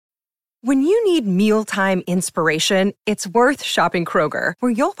When you need mealtime inspiration, it's worth shopping Kroger,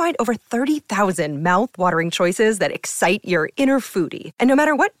 where you'll find over 30,000 mouth-watering choices that excite your inner foodie. And no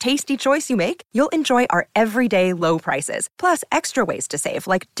matter what tasty choice you make, you'll enjoy our everyday low prices, plus extra ways to save,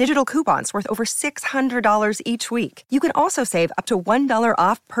 like digital coupons worth over $600 each week. You can also save up to $1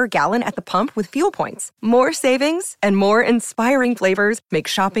 off per gallon at the pump with fuel points. More savings and more inspiring flavors make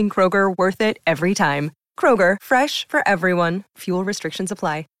shopping Kroger worth it every time. Kroger, fresh for everyone. Fuel restrictions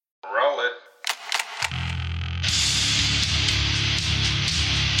apply. Roll it.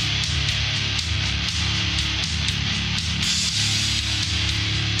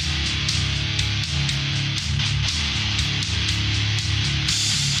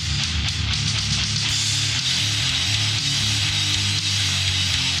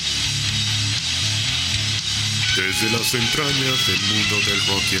 Desde las entrañas del mundo del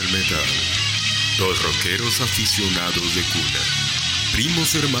rock y el metal, dos rockeros aficionados de cuna,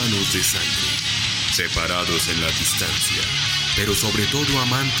 primos hermanos de sangre, separados en la distancia, pero sobre todo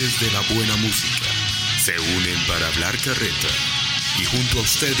amantes de la buena música, se unen para hablar carreta y junto a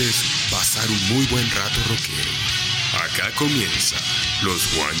ustedes pasar un muy buen rato rockero. Acá comienza Los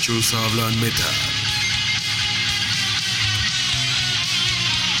Juanchos Hablan Metal.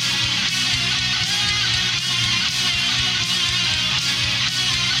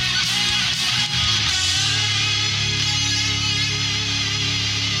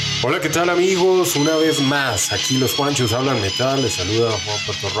 Hola, ¿qué tal amigos? Una vez más, aquí los Juanchos Hablan Metal. Les saluda Juan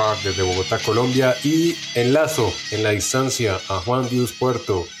Puerto Rock desde Bogotá, Colombia. Y enlazo en la distancia a Juan Dios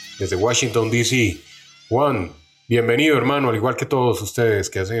Puerto desde Washington, D.C. Juan, bienvenido hermano, al igual que todos ustedes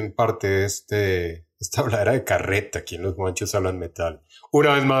que hacen parte de esta habladera de carreta aquí en los Juanchos Hablan Metal.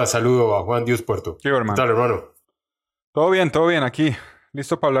 Una vez más, saludo a Juan Dios Puerto. Sí, hermano. ¿Qué tal, hermano? Todo bien, aquí.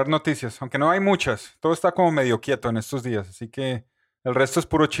 Listo para hablar noticias, aunque no hay muchas. Todo está como medio quieto en estos días, así que el resto es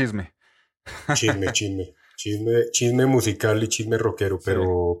puro chisme. Chisme musical y chisme rockero,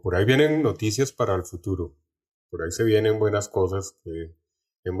 pero por ahí vienen noticias para el futuro. Por ahí se vienen buenas cosas que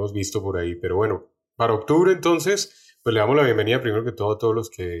hemos visto por ahí. Pero bueno, para octubre entonces, pues le damos la bienvenida primero que todo a todos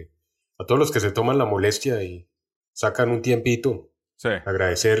los que se toman la molestia y sacan un tiempito. Sí.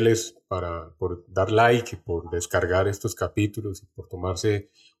 Agradecerles por dar like, por descargar estos capítulos y por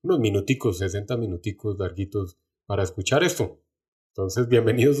tomarse unos minuticos, 60 minuticos larguitos para escuchar esto. Entonces,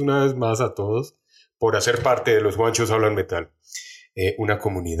 bienvenidos una vez más a todos por hacer parte de los Juanchos Hablan Metal. Una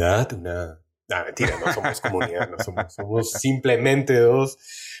comunidad, mentira, no somos comunidad, somos simplemente dos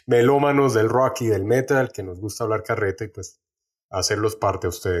melómanos del rock y del metal que nos gusta hablar carreta y pues hacerlos parte a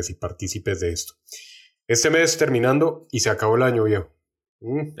ustedes y partícipes de esto. Este mes terminando y se acabó el año, viejo.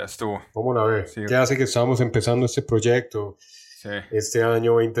 Ya estuvo. ¿Cómo la ve? Sí. ¿Qué hace que estábamos empezando este proyecto? Sí. Este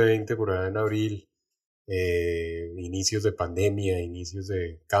año 2020 por allá en abril. Inicios de pandemia, inicios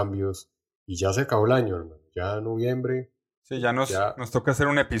de cambios y ya se acabó el año, hermano. Ya noviembre. Sí, ya nos toca hacer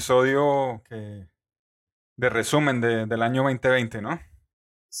un episodio de resumen del año 2020, ¿no?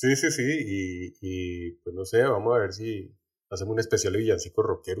 Sí, y pues no sé, vamos a ver si hacemos un especial de villancicos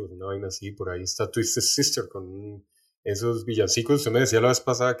rockeros, una vaina así. Por ahí está Twisted Sister con esos villancicos. Usted me decía la vez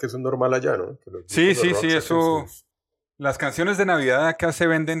pasada que eso es normal allá, ¿no? Sí, eso. Las canciones de Navidad acá se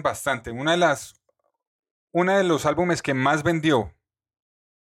venden bastante. Uno de los álbumes que más vendió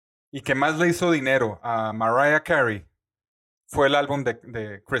y que más le hizo dinero a Mariah Carey fue el álbum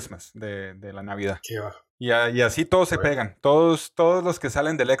de Christmas, de la Navidad. ¿Qué va? Y así todos se pegan. Todos los que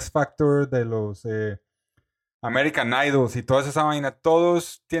salen del X Factor, de los American Idols y toda esa vaina,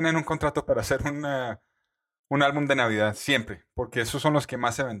 todos tienen un contrato para hacer un álbum de Navidad, siempre, porque esos son los que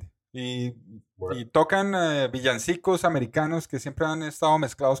más se venden. Y tocan villancicos americanos que siempre han estado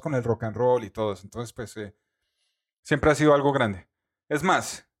mezclados con el rock and roll y todo eso. Entonces, pues, siempre ha sido algo grande. Es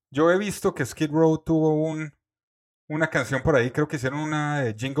más, yo he visto que Skid Row tuvo una canción por ahí. Creo que hicieron una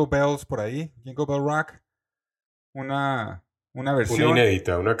de Jingle Bells por ahí. Jingle Bell Rock. Una versión.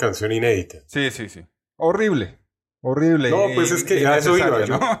 Una canción inédita. Sí. Horrible. No, pues es que a eso iba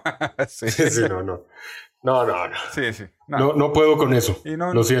yo. ¿No? Sí, no. Sí. No puedo con eso.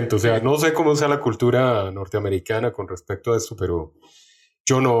 Lo siento. O sea, sí. no sé cómo sea la cultura norteamericana con respecto a esto, pero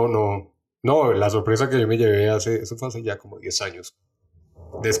yo no, la sorpresa que yo me llevé eso fue hace ya como 10 años.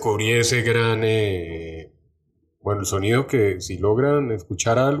 Descubrí ese gran, el sonido que si logran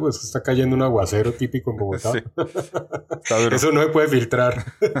escuchar algo es que está cayendo un aguacero típico en Bogotá. Sí. Está duro. Eso no se puede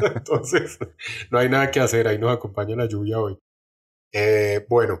filtrar. Entonces, no hay nada que hacer. Ahí nos acompaña la lluvia hoy.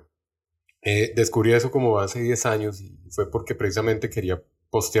 Descubrí eso como hace 10 años y fue porque precisamente quería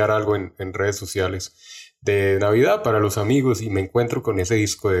postear algo en redes sociales de Navidad para los amigos y me encuentro con ese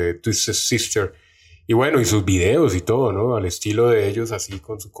disco de Twisted Sister Y bueno, y sus videos y todo, ¿no? Al estilo de ellos, así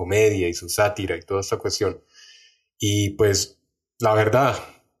con su comedia y su sátira y toda esta cuestión. Y pues, la verdad,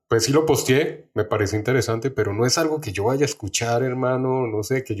 pues sí lo posteé, me pareció interesante, pero no es algo que yo vaya a escuchar, hermano, no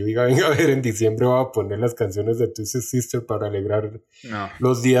sé, que yo diga, venga a ver, en diciembre voy a poner las canciones de Twisted Sister para alegrar No.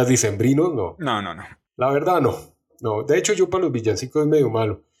 los días dicembrinos, no. No. La verdad, no. No, de hecho yo para los villancicos es medio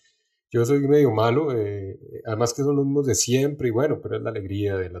malo. Yo soy medio malo, además que son los mismos de siempre, y bueno, pero es la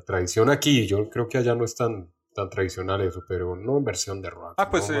alegría de la tradición aquí. Yo creo que allá no es tan tradicional eso, pero no en versión de rock.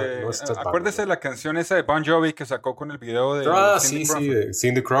 Pues no estas acuérdese de la canción esa de Bon Jovi que sacó con el video de Cindy Cindy Crawford. Crawford. De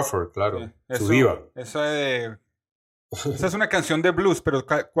Cindy Crawford, claro, Sí, su diva. Esa es una canción de blues, pero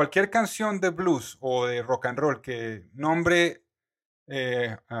cualquier canción de blues o de rock and roll que nombre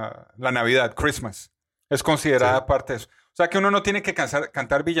la Navidad, Christmas, es considerada parte de eso. O sea que uno no tiene que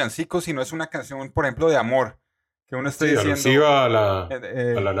cantar villancicos, sino es una canción, por ejemplo, de amor, que uno esté diciendo alusiva a la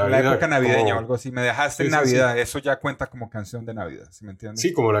Navidad, la época navideña como, o algo así. Me dejaste en Navidad, eso ya cuenta como canción de Navidad, ¿sí me entiendes?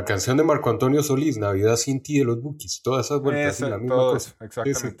 Sí, como la canción de Marco Antonio Solís, Navidad sin ti de los Bukis, todas esas vueltas y la misma cosa. Eso,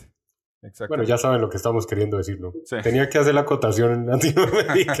 exactamente. Bueno, ya saben lo que estamos queriendo decir, ¿no? Sí. Tenía que hacer la acotación en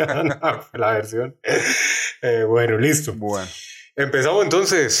latinoamericana, la versión. Bueno, listo. Bueno. Empezamos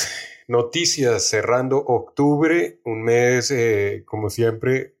entonces. Noticias, cerrando octubre, un mes, como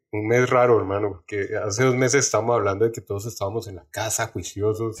siempre, un mes raro, hermano, porque hace 2 meses estábamos hablando de que todos estábamos en la casa,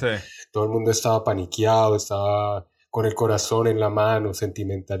 juiciosos, Sí. Todo el mundo estaba paniqueado, estaba con el corazón en la mano,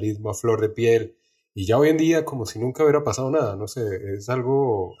 sentimentalismo a flor de piel, y ya hoy en día como si nunca hubiera pasado nada, no sé, es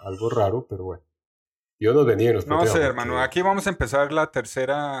algo raro, pero bueno, Dios nos bendiga y nos proteja. No sé, hermano, aquí vamos a empezar la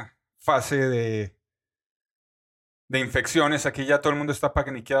tercera fase de infecciones. Aquí ya todo el mundo está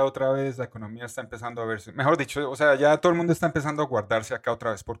paniqueado otra vez, la economía está empezando a verse, mejor dicho, o sea, ya todo el mundo está empezando a guardarse acá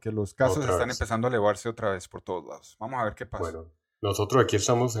otra vez porque los casos están empezando a elevarse otra vez por todos lados. Vamos a ver qué pasa. Bueno, nosotros aquí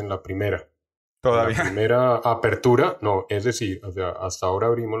estamos en la primera. Todavía. La primera apertura, no, es decir, o sea, hasta ahora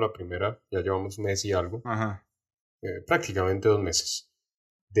abrimos la primera, ya llevamos un mes y algo, Ajá. Prácticamente 2 meses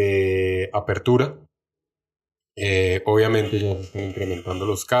de apertura. Obviamente ya se están incrementando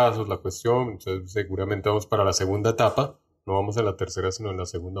los casos, la cuestión, entonces seguramente vamos para la segunda etapa, no vamos a la tercera sino en la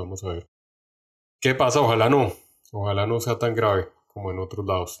segunda, vamos a ver qué pasa. Ojalá no sea tan grave como en otros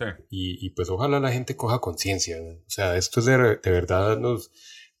lados. Sí. Y pues ojalá la gente coja conciencia, ¿no? O sea, esto es de verdad nos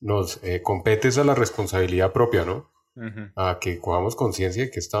compete a la responsabilidad propia, ¿no? Uh-huh. A que cojamos conciencia de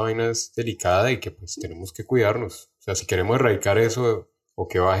que esta vaina es delicada y que pues tenemos que cuidarnos. O sea, si queremos erradicar eso o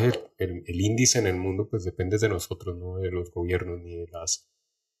que baje el índice en el mundo, pues depende de nosotros, no de los gobiernos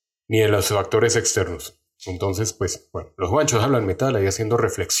ni de los factores externos. Entonces, pues, bueno, los Juanchos hablan metal ahí haciendo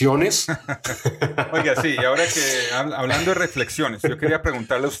reflexiones. Oiga, sí, y ahora que hablando de reflexiones, yo quería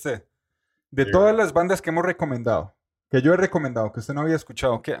preguntarle a usted, de todas las bandas que hemos recomendado, que yo he recomendado, que usted no había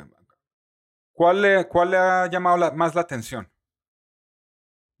escuchado, ¿cuál le ha llamado más la atención?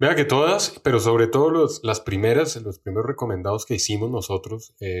 Vea que todas, pero sobre todo los primeros recomendados que hicimos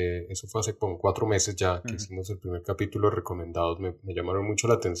nosotros, eso fue hace como 4 meses ya que hicimos el primer capítulo de recomendados, me llamaron mucho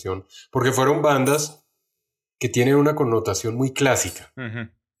la atención, porque fueron bandas que tienen una connotación muy clásica,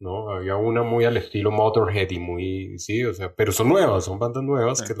 ¿no? Había una muy al estilo Motorhead y muy, sí, o sea, pero son nuevas, son bandas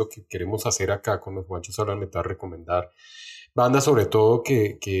nuevas, sí. Que es lo que queremos hacer acá con los Juanchos Hablan Metal, recomendar bandas sobre todo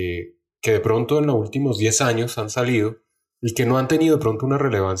que de pronto en los últimos 10 años han salido y que no han tenido de pronto una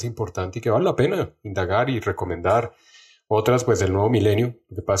relevancia importante y que vale la pena indagar y recomendar. Otras pues del nuevo milenio,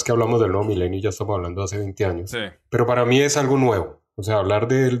 lo que pasa es que hablamos del nuevo milenio y ya estamos hablando de hace 20 años, sí. Pero para mí es algo nuevo. O sea, hablar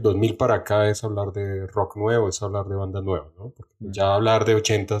del 2000 para acá es hablar de rock nuevo, es hablar de bandas nuevas, ¿no? Porque ya hablar de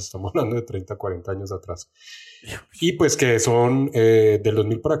 80, estamos hablando de 30, 40 años atrás. Y pues que son, del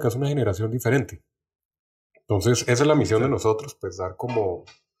 2000 para acá es una generación diferente. Entonces, esa es la misión de nosotros, pues dar como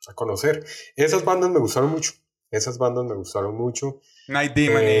a conocer. Esas bandas me gustaron mucho. Night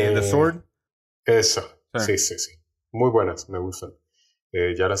Demon y The Sword. Esa, sí. Muy buenas, me gustan.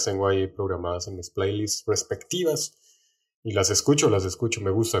 Ya las tengo ahí programadas en mis playlists respectivas. Y las escucho, me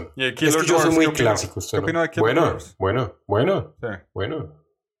gustan. Es que yo soy muy clásico. ¿Qué opina de Killer Doors? Bueno,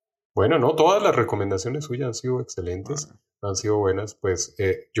 no, todas las recomendaciones suyas han sido excelentes, han sido buenas. Pues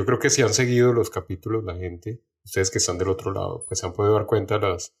yo creo que si han seguido los capítulos, la gente, ustedes que están del otro lado, pues se han podido dar cuenta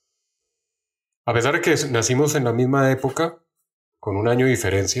a pesar de que nacimos en la misma época, con un año de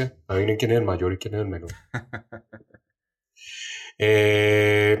diferencia, adivinen quién es el mayor y quién es el menor.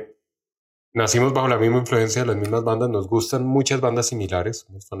 Nacimos bajo la misma influencia de las mismas bandas, nos gustan muchas bandas similares,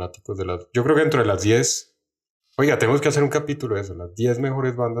 somos fanáticos de las... Yo creo que dentro de las 10... Oiga, tenemos que hacer un capítulo de eso, las 10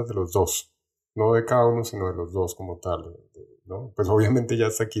 mejores bandas de los dos. No de cada uno, sino de los dos como tal, ¿no? Pues obviamente ya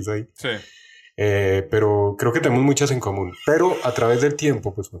está aquí ahí. Sí. Pero creo que tenemos muchas en común. Pero a través del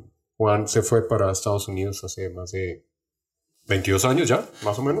tiempo, pues bueno, Juan se fue para Estados Unidos hace más de 22 años ya,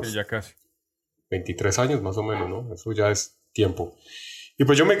 más o menos. Sí, ya casi. 23 años más o menos, ¿no? Eso ya es tiempo. Y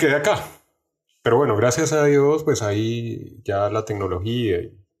pues yo me quedé acá. Pero bueno, gracias a Dios, pues ahí ya la tecnología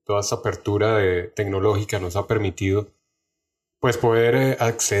y toda esta apertura tecnológica nos ha permitido pues poder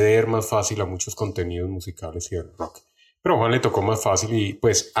acceder más fácil a muchos contenidos musicales y del rock. Pero a Juan le tocó más fácil y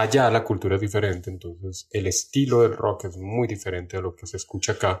pues allá la cultura es diferente, entonces el estilo del rock es muy diferente a lo que se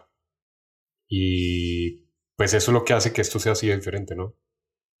escucha acá. Y pues eso es lo que hace que esto sea así de diferente, ¿no?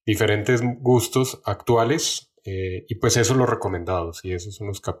 Diferentes gustos actuales y pues eso es los recomendados y esos son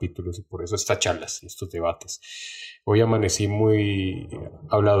los capítulos y por eso estas charlas y estos debates. Hoy amanecí muy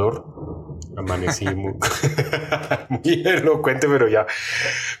hablador, amanecí muy, muy elocuente, pero ya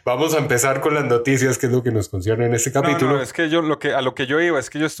vamos a empezar con las noticias, que es lo que nos concierne en este capítulo. No, es que a lo que yo iba es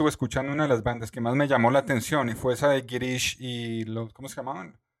que yo estuve escuchando una de las bandas que más me llamó la atención y fue esa de Girish y ¿cómo se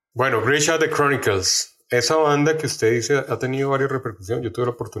llamaban? Bueno, Girish are the Chronicles. Esa banda que usted dice ha tenido varias repercusiones. Yo tuve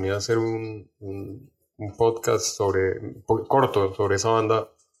la oportunidad de hacer un podcast corto sobre esa banda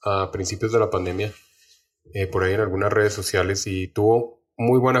a principios de la pandemia, por ahí en algunas redes sociales, y tuvo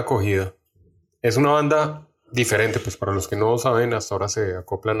muy buena acogida. Es una banda diferente, pues para los que no saben, hasta ahora se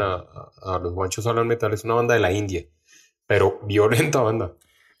acoplan a los Juanchos hablan metal. Es una banda de la India, pero violenta banda.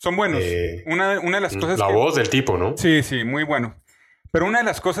 Son buenos. Una de las cosas la voz del tipo, ¿no? Sí, muy bueno. Pero una de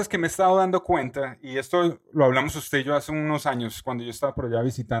las cosas que me he estado dando cuenta, y esto lo hablamos usted y yo hace unos años, cuando yo estaba por allá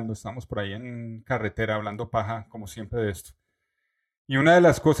visitando, estábamos por ahí en carretera hablando paja, como siempre, de esto. Y una de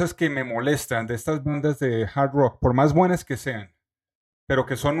las cosas que me molestan de estas bandas de hard rock, por más buenas que sean, pero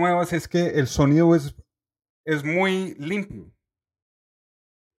que son nuevas, es que el sonido es muy limpio.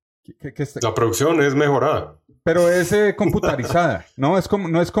 La producción es mejorada. Pero es computarizada, ¿no?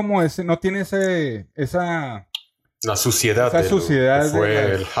 No es como ese, no tiene esa... La suciedad,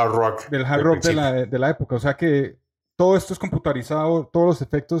 fue el hard rock. Del hard rock de la época. O sea que todo esto es computarizado, todos los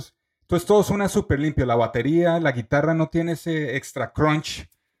efectos. Entonces todo suena súper limpio. La batería, la guitarra no tiene ese extra crunch,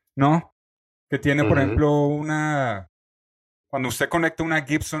 ¿no? Que tiene, por ejemplo, cuando usted conecta una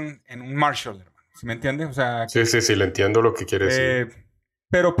Gibson en un Marshall, hermano. ¿Sí me entiende? O sea... Sí, le entiendo lo que quiere decir.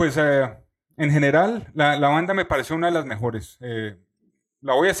 Pero pues, en general, la banda me pareció una de las mejores.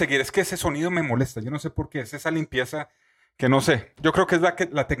 La voy a seguir. Es que ese sonido me molesta. Yo no sé por qué. Es esa limpieza que no sé. Yo creo que es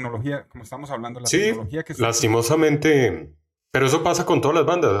la tecnología, como estamos hablando, tecnología que... Lastimosamente... Pero eso pasa con todas las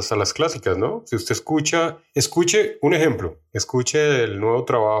bandas, hasta las clásicas, ¿no? Si usted escuche un ejemplo. Escuche el nuevo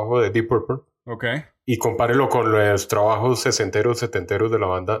trabajo de Deep Purple. Ok. Y compárelo con los trabajos sesenteros, setenteros de la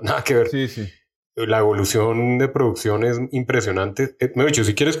banda. Nada que ver. Sí. La evolución de producción es impresionante. Me he dicho,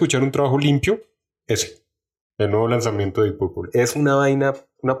 si quiere escuchar un trabajo limpio, ese. El nuevo lanzamiento de Deep Purple. Es una vaina,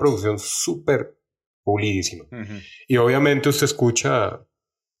 una producción súper pulidísima. Y obviamente usted escucha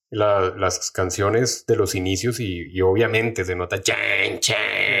las canciones de los inicios y obviamente se nota chan,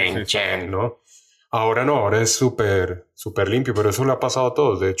 ¿no? Ahora no, ahora es súper limpio, pero eso le ha pasado a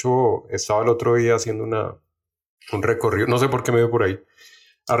todos. De hecho, estaba el otro día haciendo un recorrido, no sé por qué me dio por ahí,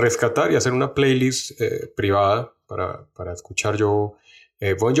 a rescatar y hacer una playlist privada para escuchar yo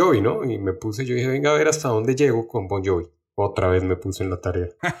Bon Jovi, ¿no? Y yo dije, venga a ver hasta dónde llego con Bon Jovi. Otra vez me puse en la tarea.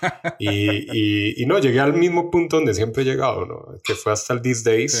 y no, llegué al mismo punto donde siempre he llegado, ¿no? Que fue hasta el These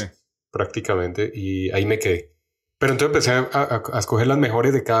Days, prácticamente, y ahí me quedé. Pero entonces empecé a escoger las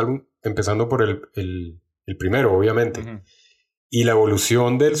mejores de cada álbum, empezando por el primero, obviamente. Y la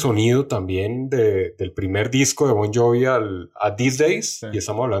evolución del sonido también del primer disco de Bon Jovi a These Days, y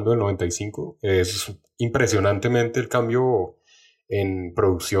estamos hablando del 95, es impresionantemente el cambio en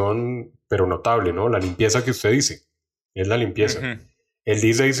producción, pero notable, ¿no? La limpieza que usted dice, es la limpieza. El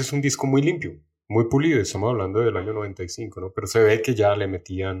These Days es un disco muy limpio, muy pulido, estamos hablando del año 95, ¿no? Pero se ve que ya le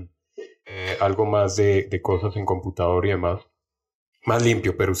metían algo más de cosas en computador y demás, más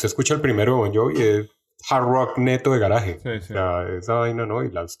limpio, pero usted escucha el primero de Bon Jovi, es hard rock neto de garaje. Sí. O sea, esa vaina, ¿no?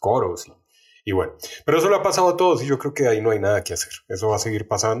 Y los coros y bueno. Pero eso le ha pasado a todos y yo creo que ahí no hay nada que hacer. Eso va a seguir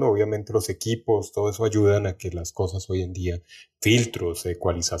pasando. Obviamente los equipos, todo eso ayudan a que las cosas hoy en día, filtros,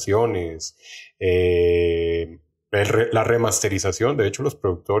 ecualizaciones, la remasterización. De hecho, los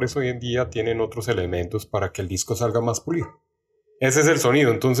productores hoy en día tienen otros elementos para que el disco salga más pulido. Ese es el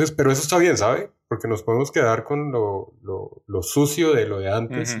sonido, entonces, pero eso está bien, ¿sabe? Porque nos podemos quedar con lo sucio de lo de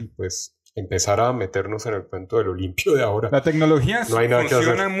antes y pues empezar a meternos en el cuento de lo limpio de ahora. La tecnología no hay nada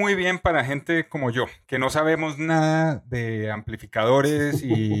funciona muy bien para gente como yo, que no sabemos nada de amplificadores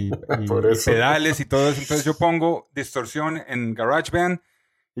y pedales y todo eso. Entonces yo pongo distorsión en GarageBand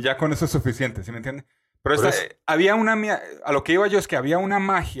y ya con eso es suficiente, ¿sí me entiende? Pero a lo que iba yo es que había una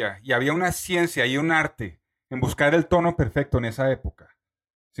magia y había una ciencia y un arte en buscar el tono perfecto en esa época.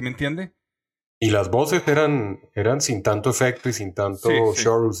 ¿Sí me entiende? Y las voces eran sin tanto efecto y sin tanto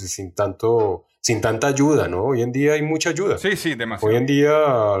chorus y sin tanta ayuda, ¿no? Hoy en día hay mucha ayuda. Sí, demasiado. Hoy en día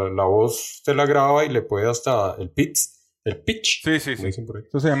la voz se la graba y le puede hasta el pitch, Sí. como dicen por ahí.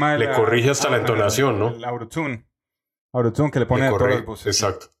 Eso se llama le corrige hasta la entonación, ¿no? El autotune que le pone a todas las voces.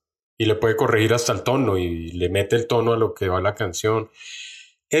 Exacto. Y le puede corregir hasta el tono y le mete el tono a lo que va la canción.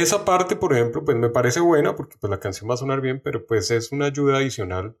 Esa parte, por ejemplo, pues me parece buena porque pues la canción va a sonar bien, pero pues es una ayuda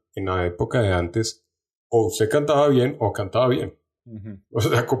adicional. En la época de antes, o usted cantaba bien o cantaba bien. Uh-huh. O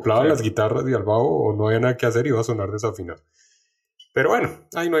sea, acoplaban las guitarras y al bajo o no había nada que hacer y iba a sonar desafinado. Pero bueno,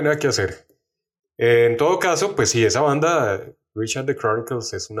 ahí no hay nada que hacer. En todo caso, pues sí, esa banda, Richard the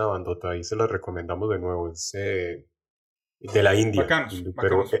Chronicles, es una bandota. Ahí se la recomendamos de nuevo. Es de la India.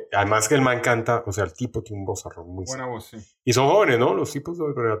 Pero además que el man canta, o sea, el tipo tiene un vozarrón muy buena voz, sí. Y son jóvenes, ¿no? Los tipos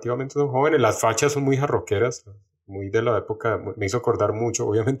relativamente son jóvenes. Las fachas son muy jarroqueras, muy de la época. Me hizo acordar mucho,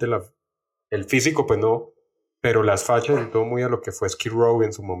 obviamente el físico, pues no, pero las fachas y todo muy a lo que fue Skid Row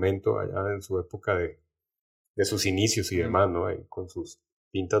en su momento, allá en su época de sus inicios y demás, ¿no? Ahí, con sus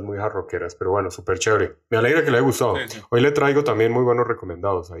pintas muy jarroqueras. Pero bueno, súper chévere. Me alegra que le haya gustado. Sí. Hoy le traigo también muy buenos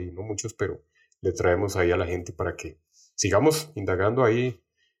recomendados ahí, no muchos, pero le traemos ahí a la gente para que sigamos indagando ahí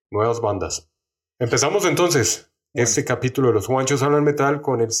nuevas bandas. Empezamos entonces este capítulo de los Juanchos hablan metal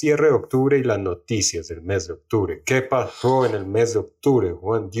con el cierre de octubre y las noticias del mes de octubre. ¿Qué pasó en el mes de octubre,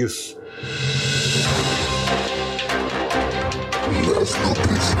 Juan Dios? Las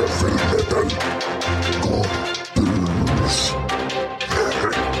noticias del metal.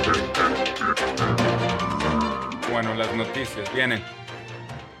 Bueno, las noticias vienen.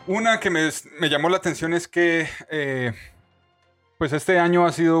 Una que me llamó la atención es que pues este año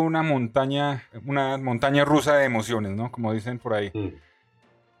ha sido una montaña rusa de emociones, ¿no? Como dicen por ahí.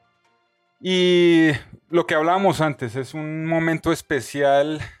 Y lo que hablábamos antes, es un momento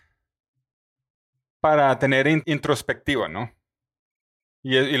especial para tener introspectiva, ¿no?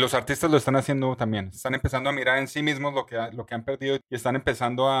 Y los artistas lo están haciendo también. Están empezando a mirar en sí mismos lo que han perdido y están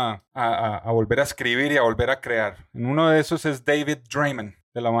empezando a volver a escribir y a volver a crear. En uno de esos es David Draiman,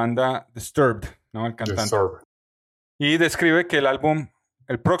 de la banda Disturbed, ¿no? El cantante. Disturbed. Y describe que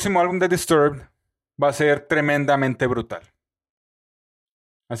el próximo álbum de Disturbed va a ser tremendamente brutal.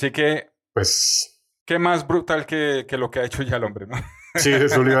 Así que, pues, ¿qué más brutal que lo que ha hecho ya el hombre, no? Sí,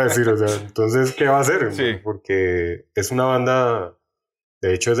 eso le iba a decir, o sea, entonces, ¿qué va a hacer? Sí. Porque es una banda,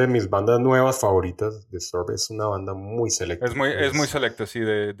 de hecho es de mis bandas nuevas favoritas. Disturbed es una banda muy selecta. Es muy selecta, sí.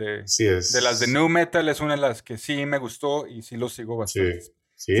 Sí, es. De las de Nu Metal es una de las que sí me gustó y sí lo sigo bastante.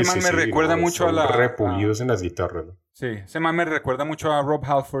 Sí, ese man me recuerda mucho a repulidos en las guitarras, ¿no? Sí, ese man me recuerda mucho a Rob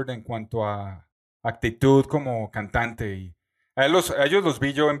Halford en cuanto a actitud como cantante. Y a ellos los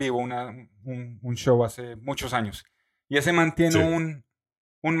vi yo en vivo un show hace muchos años. Y ese man tiene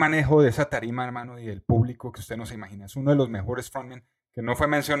un manejo de esa tarima, hermano, y el público que usted no se imagina. Es uno de los mejores frontmen, que no fue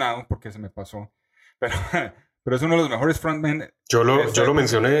mencionado porque se me pasó. Pero es uno de los mejores frontmen. Yo lo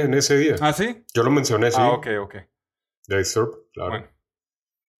mencioné en ese día. ¿Ah, sí? Yo lo mencioné, sí. Ah, ok. De Disturbed, claro. Bueno.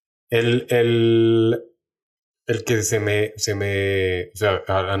 El que o sea,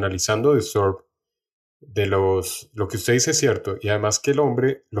 analizando Disturbed, lo que usted dice es cierto, y además que el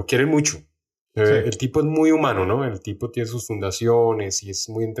hombre lo quiere mucho. Sí. El tipo es muy humano, ¿no? El tipo tiene sus fundaciones y es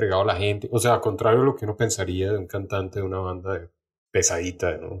muy entregado a la gente. O sea, al contrario de lo que uno pensaría de un cantante de una banda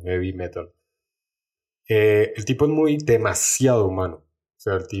pesadita, ¿no? Heavy metal. El tipo es demasiado humano. O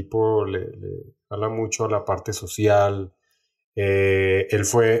sea, el tipo le habla mucho a la parte social. Él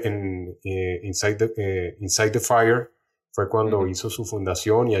fue en Inside the Fire, fue cuando hizo su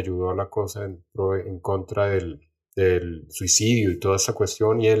fundación y ayudó a la cosa en contra del suicidio y toda esa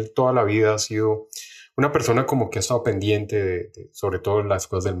cuestión, y él toda la vida ha sido una persona como que ha estado pendiente sobre todo las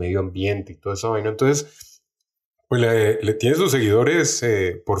cosas del medio ambiente y toda esa vaina. Entonces pues le tiene sus seguidores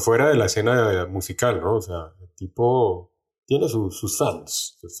por fuera de la escena musical, ¿no? O sea, el tipo tiene sus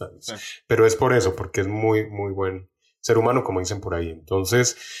fans. Sí. Pero es por eso, porque es muy, muy buen ser humano, como dicen por ahí.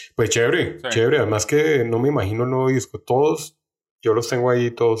 Entonces, pues chévere. Además que no me imagino el nuevo disco. Todos, yo los tengo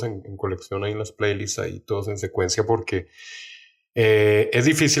ahí todos en colección, ahí en las playlists, ahí todos en secuencia, porque es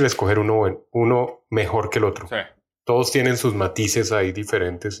difícil escoger uno mejor que el otro. Sí. Todos tienen sus matices ahí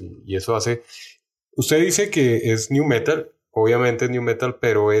diferentes y eso hace... Usted dice que es new metal, obviamente es new metal,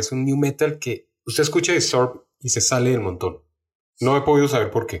 pero es un new metal que usted escucha Disturbed y se sale del montón. No he podido saber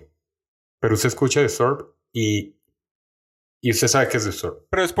por qué, pero usted escucha Disturbed y usted sabe que es Disturbed.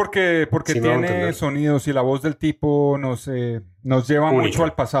 Pero es porque sí, tiene sonidos y la voz del tipo nos lleva única. Mucho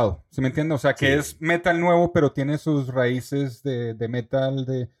al pasado, ¿sí me entiende? O sea, que es metal nuevo, pero tiene sus raíces de metal.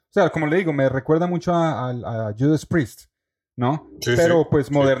 O sea, como le digo, me recuerda mucho a Judas Priest. ¿no? Sí, Pero sí, pues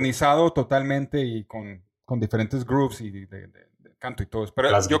sí. modernizado totalmente y con diferentes grooves y de canto y todo eso.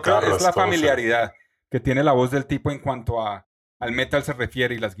 Pero Las yo creo que es guitarras, la todo, o sea. familiaridad que tiene la voz del tipo en cuanto al metal se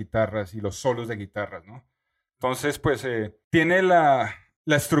refiere y las guitarras y los solos de guitarras, ¿no? Entonces, pues, tiene la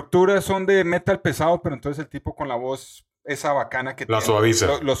estructura, son de metal pesado, pero entonces el tipo con la voz esa bacana que La tiene,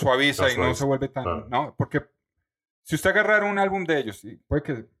 suaviza. lo suaviza La y no se suaviza. vuelve tan, Ah. ¿no? Porque si usted agarrara un álbum de ellos, y puede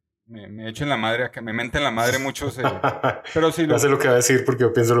que me echen la madre, que me menten la madre muchos, pero Ya sé lo que va a decir porque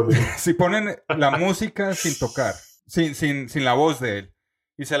yo pienso lo mismo. si ponen la música sin tocar, sin la voz de él,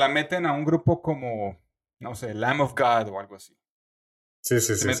 y se la meten a un grupo como, no sé, Lamb of God o algo así, Sí,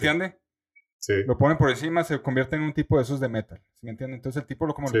 ¿sí me entiende? Sí, Lo ponen por encima, se convierte en un tipo de esos de metal, ¿sí me entiende? Entonces el tipo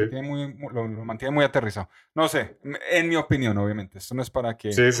lo sí. tiene lo mantiene muy aterrizado. No sé, en mi opinión, obviamente, esto no es para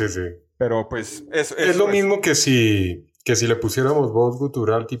que, Sí, sí, sí. pero pues Es lo mismo que si le pusiéramos voz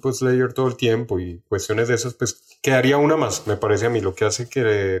gutural tipo Slayer todo el tiempo y cuestiones de esas, pues quedaría una más, me parece a mí. Lo que hace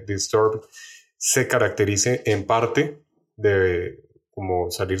que Disturbed se caracterice en parte de como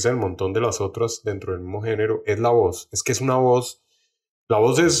salirse del montón de las otras dentro del mismo género es la voz. Es que es una voz, la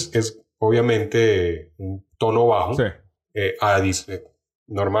voz es obviamente un tono bajo, sí.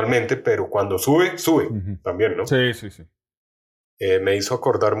 normalmente, pero cuando sube Ujú. también, ¿no? Sí, sí, sí. Me hizo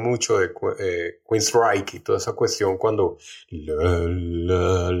acordar mucho de Queenstrike y toda esa cuestión cuando y va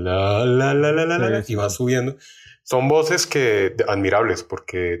Sí. subiendo. Son voces admirables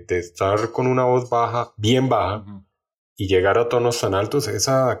porque de estar con una voz baja, bien baja, Ujú. y llegar a tonos tan altos,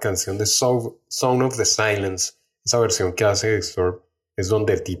 esa canción de Sound of the Silence, esa versión que hace Disturbed, es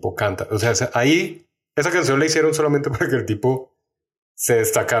donde el tipo canta. O sea, ahí esa canción la hicieron solamente para que el tipo se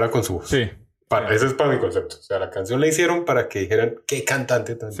destacara con su voz. Sí. Ese es para mi concepto. O sea, la canción la hicieron para que dijeran qué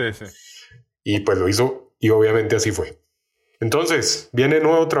cantante tan. Sí, sí. Y pues lo hizo y obviamente así fue. Entonces, ¿viene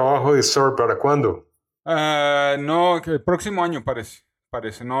nuevo trabajo de Disturbed para cuándo? No, que el próximo año parece.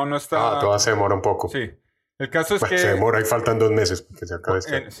 No está. Todavía se demora un poco. Sí. El caso es Bueno, que. se demora y faltan 2 meses para que se acabe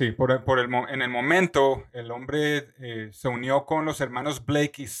este año. Sí, en el momento, el hombre se unió con los hermanos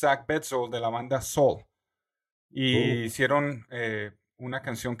Blake y Zach Betzel de la banda Soul. Y hicieron una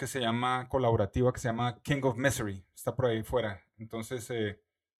canción que se llama, colaborativa, que se llama King of Misery. Está por ahí fuera. Entonces,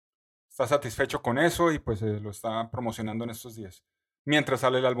 está satisfecho con eso y pues lo está promocionando en estos días. Mientras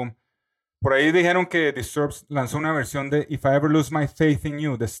sale el álbum. Por ahí dijeron que Disturbed lanzó una versión de If I Ever Lose My Faith in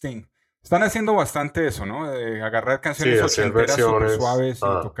You, de Sting. Están haciendo bastante eso, ¿no? De agarrar canciones hacer ochenteras súper versiones. suaves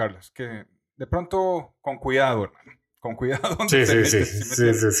y tocarlas. Que de pronto, con cuidado, hermano. Con cuidado donde Sí, te sí, metes, ¿sí me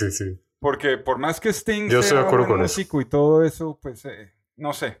entiendes? sí. Porque por más que Sting Yo estoy sea de acuerdo buen con eso. músico y todo eso, pues,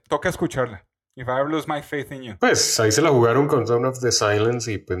 no sé, toca escucharla. If I Ever Lose My Faith in You. Pues ahí se la jugaron con Sound of the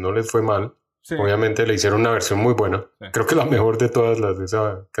Silence y pues no les fue mal. Sí. Obviamente le hicieron una versión muy buena. Sí. Creo que la mejor de todas las de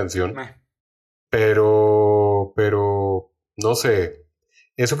esa canción. Meh. Pero no sé.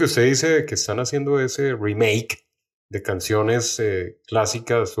 Eso que usted dice de que están haciendo ese remake de canciones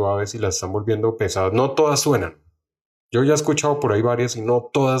clásicas suaves y las están volviendo pesadas. No todas suenan. Yo ya he escuchado por ahí varias y no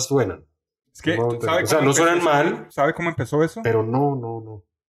todas suenan. Es que, No, ¿sabe o sea, cómo no empezó suenan eso? mal, ¿Sabe cómo empezó eso? pero no.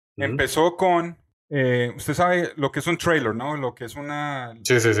 Empezó con, usted sabe lo que es un trailer, ¿no? Lo que es una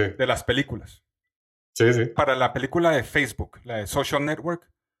Sí. de las películas. Sí. Para la película de Facebook, la de Social Network,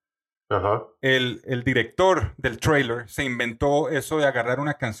 Ajá. el director del trailer se inventó eso de agarrar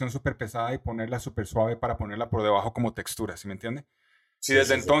una canción súper pesada y ponerla súper suave para ponerla por debajo como textura, ¿sí me entiende? Sí, y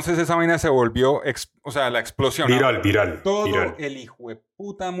desde entonces esa vaina se volvió, o sea, la explosión. Viral. Todo viral. el hijo de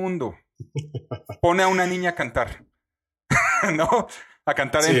puta mundo pone a una niña a cantar, ¿no? A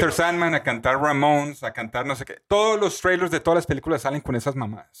cantar Sí. Enter Sandman, a cantar Ramones, a cantar no sé qué. Todos los trailers de todas las películas salen con esas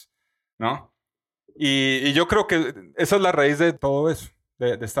mamadas, ¿no? Y yo creo que esa es la raíz de todo eso.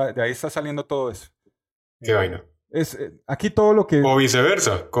 De ahí está saliendo todo eso. Qué vaina. Aquí todo lo que... O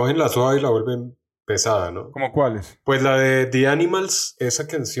viceversa, cogen la suave y la vuelven pesada, ¿no? ¿Cómo cuáles? Pues la de The Animals, esa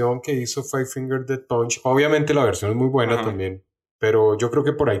canción que hizo Five Finger Death Punch, obviamente la versión es muy buena también, pero yo creo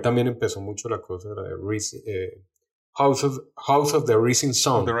que por ahí también empezó mucho la cosa la de House of the Rising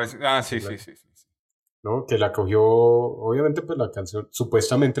Sun. Sí. ¿No? Que la cogió, obviamente pues la canción,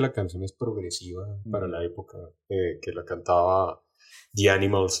 supuestamente la canción es progresiva para la época que la cantaba The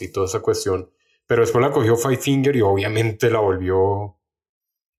Animals y toda esa cuestión, pero después la cogió Five Finger y obviamente la volvió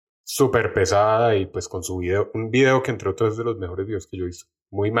súper pesada y pues con su video, un video que entre otros es de los mejores videos que yo he visto,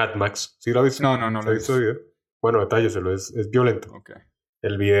 muy Mad Max. ¿Sí lo has visto? No lo he visto. visto. Video? Bueno, detálleselo, es violento. Okay.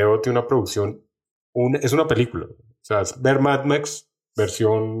 El video tiene una producción, es una película, o sea, es ver Mad Max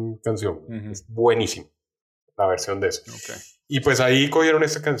versión canción. Es buenísimo la versión de eso. Okay. Y pues ahí cogieron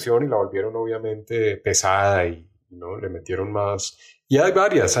esta canción y la volvieron obviamente pesada y ¿no? Le metieron más. Y hay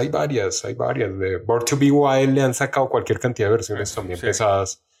varias. De Born to Be Wild le han sacado cualquier cantidad de versiones también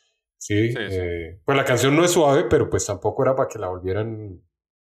pesadas. Sí, pues la canción no es suave, pero pues tampoco era para que la volvieran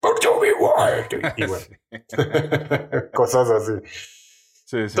Born to Be Wild. Y bueno, cosas así.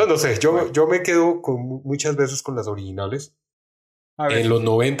 Sí. Entonces, no sé, yo me quedo muchas veces con las originales. En los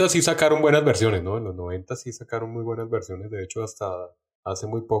 90 sí sacaron buenas versiones, ¿no? En los 90 sí sacaron muy buenas versiones. De hecho, hasta hace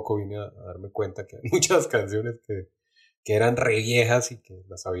muy poco vine a darme cuenta que hay muchas canciones que eran re viejas y que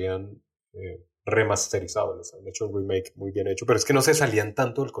las habían remasterizado, les habían hecho un remake muy bien hecho. Pero es que no se salían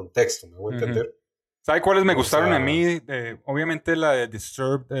tanto del contexto, ¿me voy a entender? ¿Sabe cuáles me gustaron a mí? Obviamente la de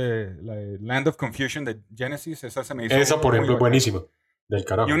Disturbed, la de Land of Confusion de Genesis, esa se me hizo esa, por ejemplo, es buenísima. Del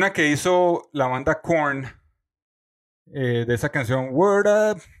carajo. Y una que hizo la banda Korn, de esa canción Word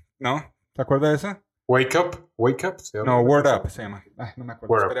Up, ¿no? ¿Te acuerdas de esa? Wake Up ¿se llama? No, Word Up se llama. No me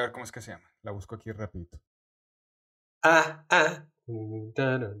acuerdo. Word Espera a ver cómo es que se llama. La busco aquí rapidito.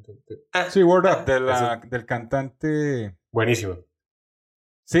 Sí, Word Up, del cantante. Buenísimo.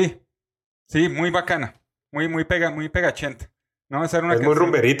 Sí, muy bacana. Muy pegachenta. ¿No? Esa era una es muy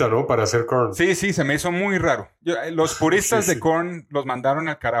rumberita, ¿no? Para hacer Korn. Sí, se me hizo muy raro. Los puristas de Korn los mandaron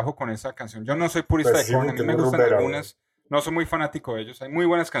al carajo con esa canción. Yo no soy purista de Korn, a mí me gustan algunas. No soy muy fanático de ellos. Hay muy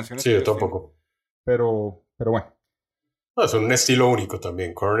buenas canciones. Sí, yo tampoco. Pero bueno. No, es un estilo único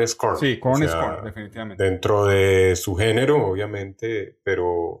también. Korn es Korn. Sí, Korn es Korn, definitivamente. Dentro de su género, obviamente,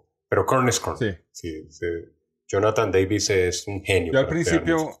 pero Korn es Korn. Sí. Jonathan Davis es un genio. Yo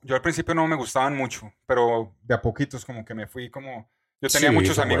al principio no me gustaban mucho, pero de a poquitos como que me fui como... Yo tenía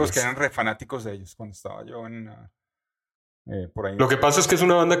muchos amigos que eran re fanáticos de ellos cuando estaba yo por ahí. Lo que pasa es que es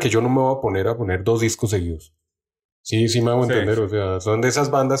una banda que yo no me voy a poner 2 discos seguidos. Sí me hago entender. Sí. O sea, son de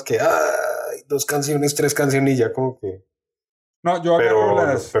esas bandas que... 2 canciones, 3 canciones y ya como que... No, yo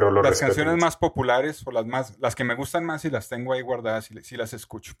agarro las canciones más populares o las que me gustan más y las tengo ahí guardadas y sí las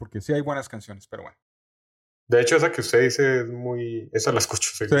escucho, porque sí hay buenas canciones, pero bueno. De hecho, esa que usted dice es muy... Esa la escucho.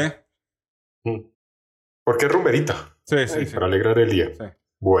 Sí. Porque es rumberita. Sí. Para alegrar el día. Sí.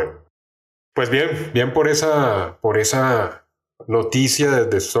 Bueno. Pues bien por esa noticia de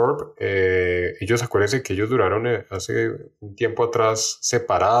Disturbed. Ellos, acuérdense que ellos duraron hace un tiempo atrás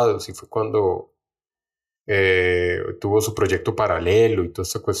separados y fue cuando tuvo su proyecto paralelo y toda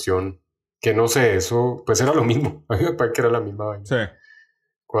esta cuestión. Que no sé, eso pues era lo mismo. A mí me parece que era la misma vaina. Sí.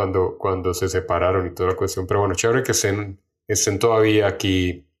 Cuando se separaron y toda la cuestión. Pero bueno, chévere que estén todavía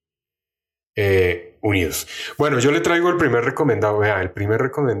aquí unidos. Bueno, yo le traigo el primer recomendado. Vea, el primer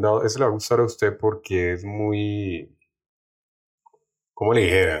recomendado, ese le va a gustar a usted porque es muy... ¿Cómo le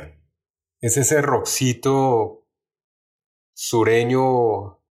dijera? Es ese rockcito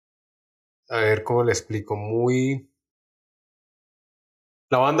sureño. A ver, ¿cómo le explico? Muy...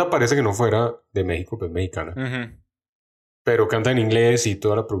 La banda parece que no fuera de México, pues mexicana. Uh-huh. Pero canta en inglés y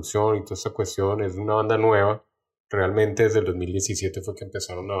toda la producción y toda esta cuestión es una banda nueva. Realmente desde el 2017 fue que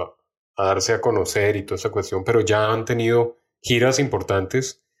empezaron a darse a conocer y toda esta cuestión, pero ya han tenido giras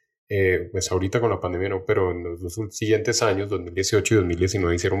importantes, pues ahorita con la pandemia no, pero en los 2 siguientes años, 2018 y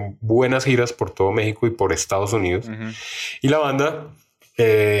 2019, hicieron buenas giras por todo México y por Estados Unidos. Uh-huh. Y la banda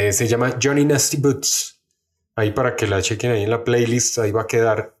se llama Johnny Nasty Boots. Ahí para que la chequen ahí en la playlist, ahí va a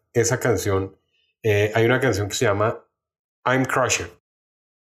quedar esa canción. Hay una canción que se llama I'm Crusher.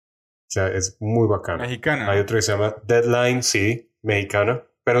 O sea, es muy bacana. Mexicana. Hay otra que se llama Deadline, sí, mexicana.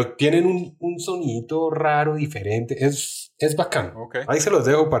 Pero tienen un sonidito raro, diferente. Es bacán. Okay. Ahí se los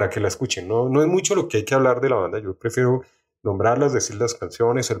dejo para que la escuchen. No es mucho lo que hay que hablar de la banda. Yo prefiero nombrarlas, decir las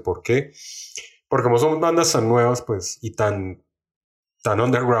canciones, el por qué. Porque como son bandas tan nuevas, pues, y tan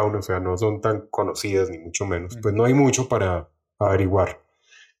underground, o sea, no son tan conocidas, ni mucho menos, pues no hay mucho para averiguar.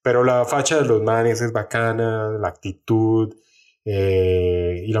 Pero la facha de los manes es bacana, la actitud,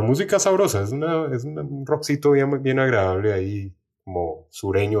 y la música sabrosa. Es un rockcito bien agradable ahí, como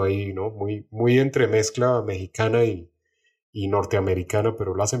sureño ahí, ¿no? Muy entremezcla mexicana y norteamericana,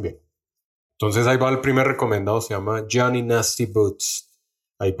 pero lo hacen bien. Entonces ahí va el primer recomendado, se llama Johnny Nasty Boots.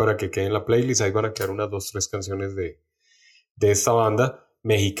 Ahí para que quede en la playlist, ahí van a quedar unas 2, 3 canciones de esta banda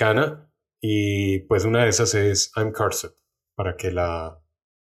mexicana, y pues una de esas es I'm Cursed, para que la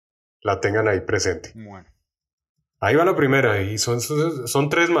tengan ahí presente. Bueno. Ahí va la primera, y son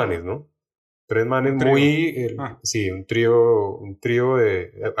 3 manes, ¿no? 3 manes muy... Sí, un trío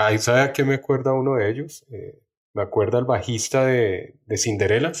de... Ahí sabe a qué me acuerda uno de ellos. Me acuerda el bajista de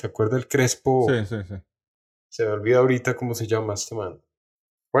Cinderella, ¿se acuerda el Crespo? Sí. Se me olvida ahorita cómo se llama este man.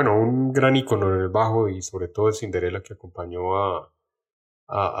 Bueno, un gran ícono en el bajo y sobre todo de Cinderella, que acompañó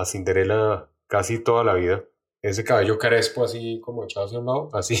a Cinderella casi toda la vida. ese cabello crespo así como echado hacia un lado,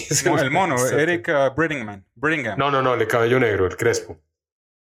 así es. No, el mono, Eric Brittingham. No, el cabello negro, el crespo.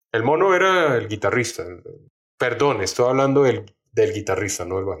 El mono era el guitarrista. Perdón, estoy hablando del guitarrista,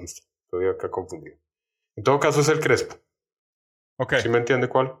 no del bajista. Estoy acá confundido. En todo caso es el crespo. Ok. ¿Sí me entiende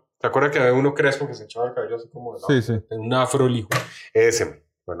cuál? ¿Te acuerdas que había uno crespo que se echaba el cabello así como de lado? Sí. En un afro lijo. Ese.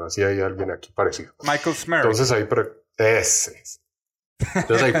 Bueno, así hay alguien aquí parecido. Michael Smerrick. Entonces ahí para... Ese.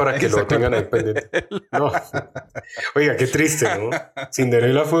 Entonces ahí para que lo tengan ahí pendiente. No. Oiga, qué triste, ¿no?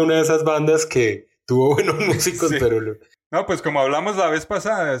 Cinderella fue una de esas bandas que tuvo buenos músicos, Sí. pero... No, pues como hablamos la vez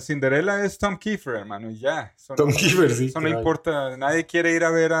pasada, Cinderella es Tom Kiefer, hermano, y ya. Tom Kiefer, sí. Eso no importa. Nadie quiere ir a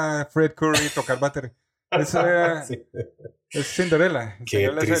ver a Fred Curry tocar batería. Esa Sí. es Cinderella. Qué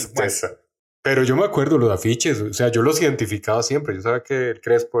Cinderella es el- tristeza. Pero yo me acuerdo los afiches, o sea, yo los identificaba siempre. Yo sabía que el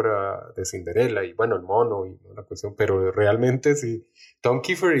Crespo era de Cinderella y bueno, el mono y la cuestión, pero realmente sí, Tom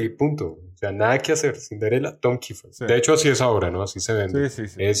Kiefer y punto. O sea, nada que hacer. Cinderella, Tom Kiefer. Sí. De hecho, así es ahora, ¿no? Así se vende. Sí.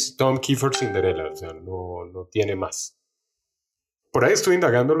 Es Tom Kiefer Cinderella, o sea, no tiene más. Por ahí estoy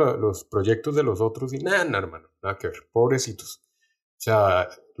indagando los proyectos de los otros y nada, hermano, nada que ver. Pobrecitos. O sea,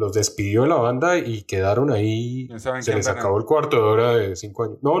 los despidió de la banda y quedaron ahí. ¿Quién sabe en Se qué les andarán? acabó el cuarto de hora de 5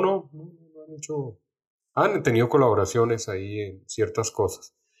 años. No han hecho. Han tenido colaboraciones ahí en ciertas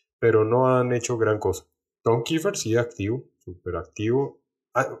cosas, pero no han hecho gran cosa. Tom Kiefer sí activo, súper activo.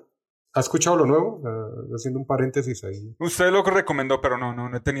 ¿Has escuchado lo nuevo? Haciendo un paréntesis ahí. Usted lo recomendó, pero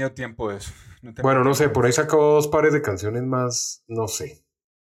no he tenido tiempo de eso. Bueno, no sé, por ahí sacó 2 pares de canciones más, no sé.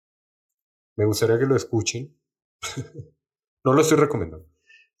 Me gustaría que lo escuchen. No lo estoy recomendando.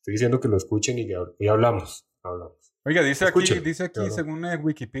 Estoy diciendo que lo escuchen y hablamos. Oiga, dice Escuchen. aquí, Claro. según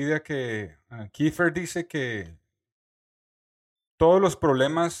Wikipedia, que Kiefer dice que todos los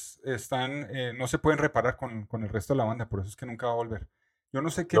problemas no se pueden reparar con el resto de la banda, por eso es que nunca va a volver. Yo no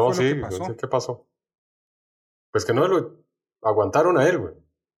sé qué fue Sí, lo que pasó. no sé qué pasó. Pues que no lo aguantaron a él, güey.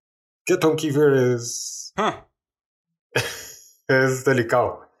 Que Tom Kiefer Ah, es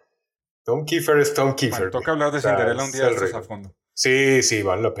delicado. Tom Kiefer es Tom Kiefer. bueno, toca hablar de O sea, Cinderella un es día de el estos rey. a fondo. Sí,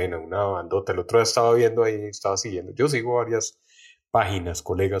 vale la pena, una bandota. El otro día estaba viendo ahí, estaba siguiendo. Yo sigo varias páginas,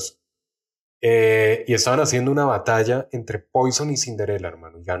 colegas, y estaban haciendo una batalla entre Poison y Cinderella,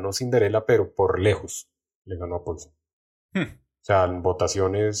 hermano. Y ganó Cinderella, pero por lejos le ganó a Poison. Hmm, O sea, en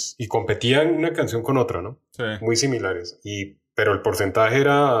votaciones, y competían una canción con otra, ¿no? sí. Muy similares. Pero el porcentaje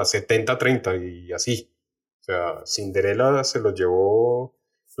era 70-30 y así. O sea, Cinderella se lo llevó.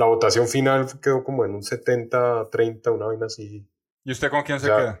 La votación final quedó como en un 70-30, una vaina así. ¿Y usted con quién O se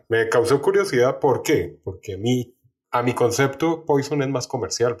sea, queda? me causó curiosidad, ¿por qué? Porque a mi concepto, Poison es más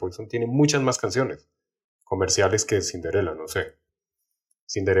comercial. Poison tiene muchas más canciones comerciales que Cinderella, no sé.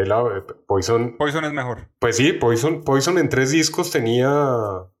 Cinderella, Poison, Poison es mejor. pues sí, Poison en 3 discos tenía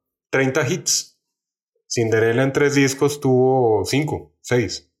 30 hits. Cinderella en 3 discos tuvo 5,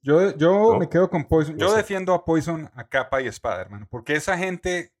 6. Yo ¿No? me quedo con Poison. No Yo sé. defiendo a Poison a capa y espada, hermano. Porque esa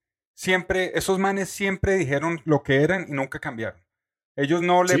gente esos manes siempre dijeron lo que eran y nunca cambiaron. Ellos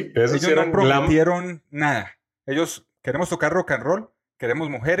no Sí, esos ellos no eran glam. prometieron nada. Ellos queremos tocar rock and roll, queremos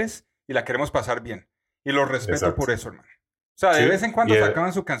mujeres y la queremos pasar bien. Y los respeto Exacto. por eso, hermano. O sea, de Sí, vez en cuando y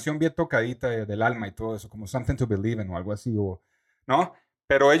sacaban su canción bien tocadita del alma y todo eso, como Something to Believe in o algo así, ¿no?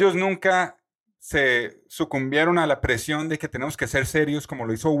 Pero ellos nunca se sucumbieron a la presión de que tenemos que ser serios como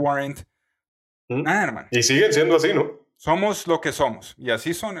lo hizo Warrant. Nada, hermano. Y siguen siendo así, ¿no? Somos lo que somos. Y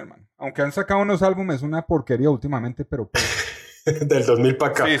así son, hermano. Aunque han sacado unos álbumes, una porquería últimamente, pero pues, Del 2000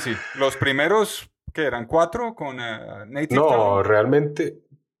 para acá. sí. Los primeros, que eran 4 con Native No, Tongue. realmente,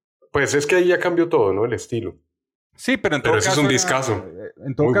 pues es que ahí ya cambió todo, ¿no? El estilo. Sí, pero en Pero todo ese es caso un discazo.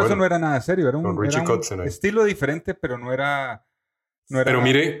 en todo Muy caso bueno. no era nada serio. Era Con un Richie Kotzen ahí. estilo diferente, pero no era Pero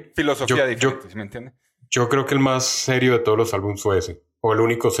mire, filosofía yo- diferente, ¿sí me entiende? yo creo que el más serio de todos los álbumes fue ese. O el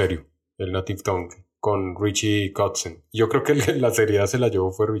único serio, el Native Tongue, con Richie Kotzen. Yo creo que la seriedad se la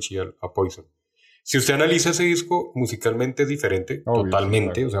llevó fue Richie a Poison. Si usted analiza ese disco, musicalmente es diferente, Obvio,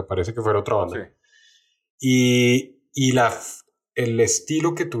 totalmente. sí, claro. O sea, parece que fuera otra banda. Sí. Y el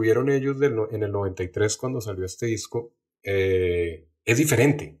estilo que tuvieron ellos en el 93 cuando salió este disco es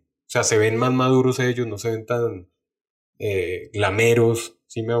diferente. O sea, se ven más maduros ellos, no se ven tan glameros.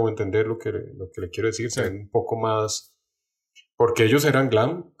 Sí me hago entender lo que le quiero decir. Se Sí. ven un poco más... Porque ellos eran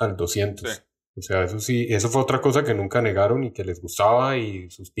glam al 200. Sí. O sea, eso sí, eso fue otra cosa que nunca negaron y que les gustaba, y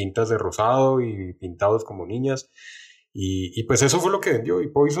sus pintas de rosado y pintados como niñas. Y pues eso fue lo que vendió. Y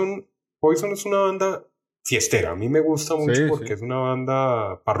Poison es una banda fiestera. A mí me gusta mucho Sí, porque sí. es una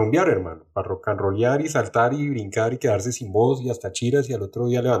banda para rumbear, hermano. Para rock and rollear y saltar y brincar y quedarse sin voz y hasta chiras y al otro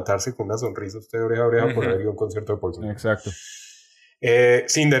día levantarse con una sonrisa usted de oreja a oreja por Ujú. haber ido a un concierto de Poison. Exacto.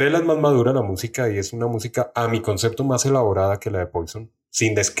 Cinderella es más madura la música y es una música, a mi concepto, más elaborada que la de Poison.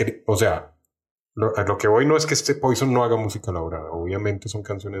 O sea, a lo que voy no es que este Poison no haga música elaborada, obviamente son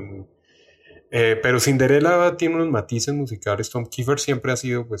canciones muy... pero Cinderella tiene unos matices musicales. Tom Kiefer siempre ha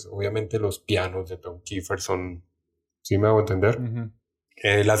sido, pues obviamente los pianos de Tom Kiefer son, ¿sí me hago entender? Ujú.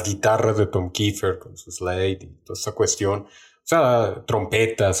 Las guitarras de Tom Kiefer con su slide y toda esta cuestión. O sea,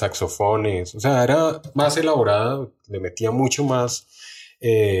 trompetas, saxofones. O sea, era más elaborada, le metía mucho más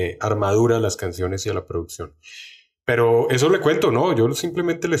armadura a las canciones y a la producción. Pero eso le cuento, ¿no? Yo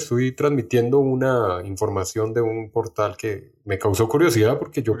simplemente le estoy transmitiendo una información de un portal que me causó curiosidad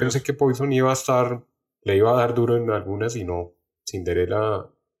porque yo pensé que Poison iba a estar, le iba a dar duro en algunas y no. Cinderella...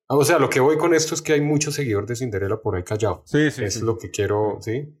 o sea, lo que voy con esto es que hay muchos seguidores de Cinderella por ahí callado. Sí. Es lo que quiero,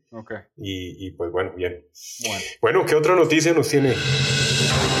 ¿sí? Ok. Y pues bueno, bien. Bueno, ¿Qué otra noticia nos tiene?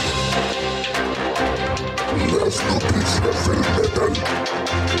 Las noticias del metal.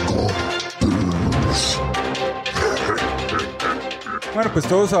 Bueno, pues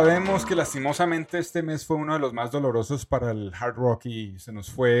todos sabemos que lastimosamente este mes fue uno de los más dolorosos para el hard rock y se nos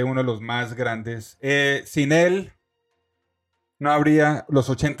fue uno de los más grandes. Sin él, los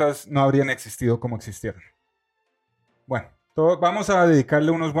 80s no habrían existido como existieron. Bueno, vamos a dedicarle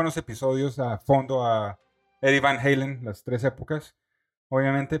unos buenos episodios a fondo a Eddie Van Halen, las 3 épocas,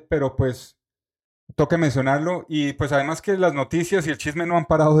 obviamente, pero pues toca mencionarlo y pues además que las noticias y el chisme no han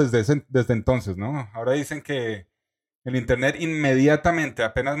parado desde entonces, ¿no? Ahora dicen que el internet inmediatamente,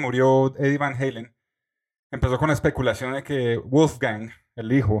 apenas murió Eddie Van Halen, empezó con la especulación de que Wolfgang,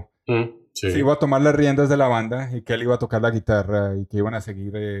 el hijo, Sí. se iba a tomar las riendas de la banda y que él iba a tocar la guitarra y que iban a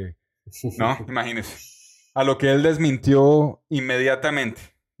seguir, ¿no? Imagínese. A lo que él desmintió inmediatamente,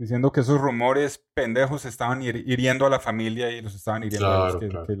 diciendo que esos rumores pendejos estaban hiriendo a la familia y los estaban hiriendo a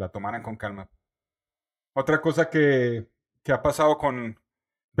ellos, que la tomaran con calma. Otra cosa que ha pasado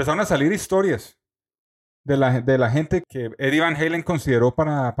empezaron a salir historias de la gente que Eddie Van Halen consideró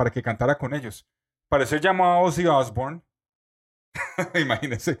para que cantara con ellos. Parecer llamó a Ozzy Osbourne,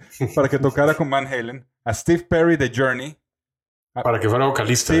 imagínense, para que tocara con Van Halen, a Steve Perry de Journey. Para que fuera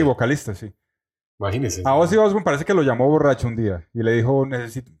vocalista. Sí, vocalista, sí. Imagínense. A Ozzy Osbourne parece que lo llamó borracho un día y le dijo,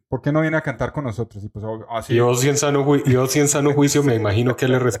 ¿por qué no viene a cantar con nosotros? Y pues así. Y Ozzy en sano juicio me imagino que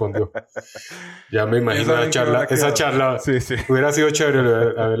le respondió. Ya me imagino esa charla. Sí. Hubiera sido chévere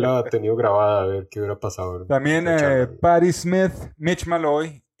haberla tenido grabada, a ver qué hubiera pasado. También Patti Smith, Mitch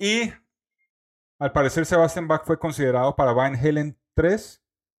Malloy y al parecer Sebastian Bach fue considerado para Van Halen 3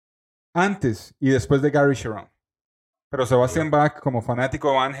 antes y después de Gary Sharon. Pero Sebastian Bach, como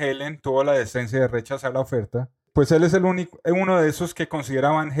fanático de Van Halen, tuvo la decencia de rechazar la oferta. Pues él es uno de esos que considera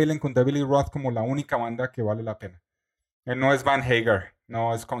a Van Halen con David Lee Roth como la única banda que vale la pena. Él no es Van Hagar,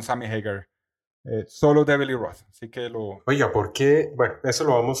 no es con Sammy Hagar. Solo David Lee Roth. Así que Oiga, ¿por qué? Bueno, eso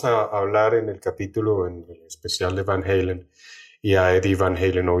lo vamos a hablar en el capítulo, en el especial de Van Halen y a Eddie Van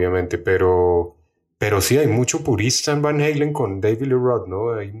Halen, obviamente, pero sí hay mucho purista en Van Halen con David Lee Roth,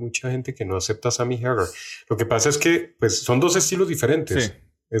 ¿no? Hay mucha gente que no acepta a Sammy Hagar. Lo que pasa es que pues, son dos estilos diferentes. Sí.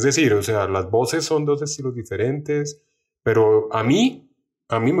 Es decir, o sea, las voces son dos estilos diferentes, pero a mí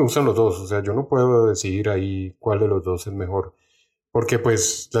me gustan los dos. O sea, yo no puedo decidir ahí cuál de los dos es mejor. Porque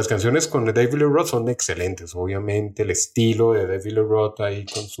pues las canciones con David Lee Roth son excelentes. Obviamente el estilo de David Lee Roth ahí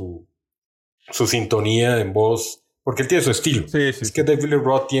con su sintonía en voz. Porque él tiene su estilo. Sí. Es que David Lee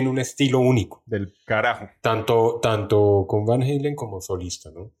Roth tiene un estilo único. Del carajo. Tanto con Van Halen como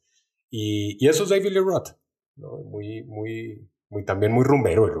solista, ¿no? Y eso es David Lee Roth, ¿no? También muy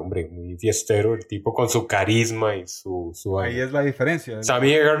rumbero el hombre, muy fiestero, el tipo con su carisma y su Ahí es la diferencia.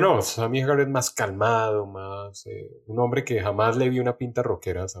 Sammy Hagar no, Sammy Hagar es más calmado, más... un hombre que jamás le vi una pinta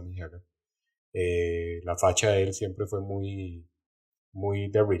rockera a Sammy Hagar. La facha de él siempre fue muy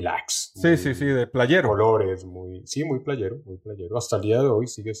de relax. Sí, de playero. Colores, muy playero. Hasta el día de hoy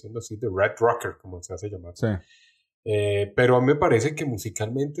sigue siendo así, de red rocker, como se hace llamar. Sí. Pero a mí me parece que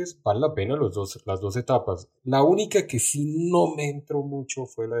musicalmente vale la pena las dos etapas. La única que sí no me entró mucho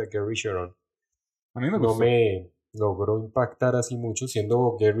fue la de Gary Sharon. A mí me gustó. No me logró impactar así mucho,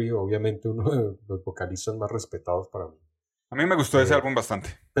 siendo Gary obviamente uno de los vocalistas más respetados para mí. A mí me gustó ese álbum bastante.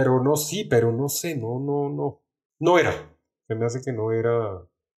 Pero no sé, no era. Se me hace que no era.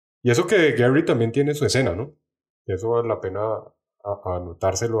 Y eso que Gary también tiene su escena, ¿no? Y eso vale la pena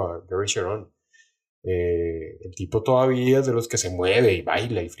anotárselo a Gary Sharon. El tipo todavía es de los que se mueve y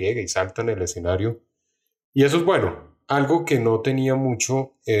baila y friega y salta en el escenario. Y eso es bueno. Algo que no tenía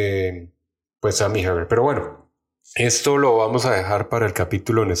mucho, pues Sammy Hagar. Pero bueno, esto lo vamos a dejar para el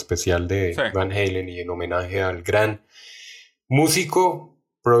capítulo en especial de Van Halen y en homenaje al gran músico,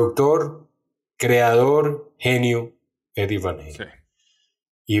 productor, creador, genio Eddie Van Halen. Sí.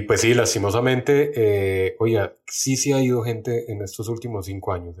 Y pues sí, lastimosamente, oiga, sí ha ido gente en estos últimos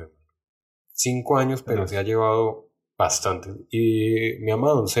 5 años, hermano. 5 años, pero se ha llevado bastante. Y mi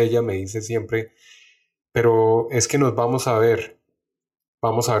amada doncella me dice siempre, pero es que nos vamos a ver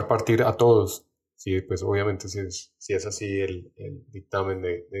partir a todos. Sí, pues obviamente si es así el dictamen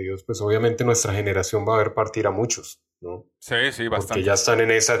de Dios, pues obviamente nuestra generación va a ver partir a muchos, ¿no? Sí, sí, Porque bastante. ya están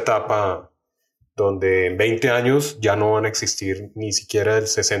en esa etapa donde en 20 años ya no van a existir ni siquiera el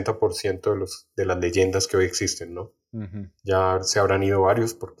 60% de las leyendas que hoy existen, ¿no? Ujú. Ya se habrán ido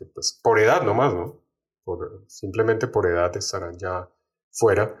varios porque pues por edad nomás, ¿no? Simplemente por edad estarán ya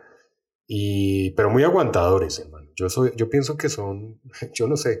fuera. Pero muy aguantadores, hermano. Yo pienso que son, yo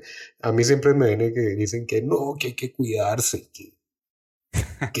no sé, a mí siempre me viene que dicen que no, que hay que cuidarse,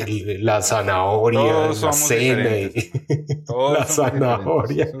 que la zanahoria Todos en la somos cena diferentes. y Todos la somos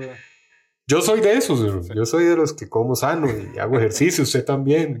zanahoria. diferentes. Yo soy de esos, Sí. yo soy de los que como sano y hago ejercicio, usted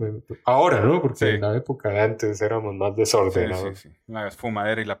también. Ahora, ¿no? Porque Sí. en la época de antes éramos más Sí, desordenados. sí. La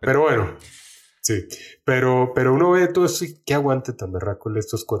esfumadera y la Pero petera. bueno, sí. Pero uno ve todo esto y qué aguante tan berraco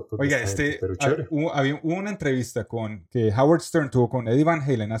estos cuerpos de Oiga, esta gente, pero chévere. hubo una entrevista que Howard Stern tuvo con Eddie Van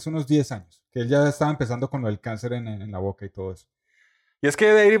Halen hace unos 10 años, que él ya estaba empezando con lo del cáncer en la boca y todo eso. Y es que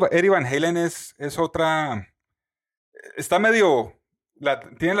Eddie Van Halen es otra... Está medio...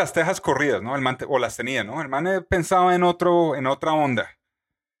 tiene las tejas corridas, ¿no? O las tenía, ¿no? El man pensaba en otra onda.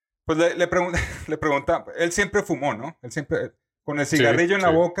 Pues le pregunta, él siempre fumó, ¿no? Él siempre, con el cigarrillo en la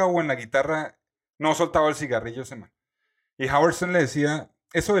boca o en la guitarra, no soltaba el cigarrillo ese man. Y Howard Stern le decía,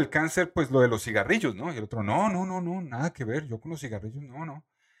 eso del cáncer, pues lo de los cigarrillos, ¿no? Y el otro, no, nada que ver, yo con los cigarrillos, no.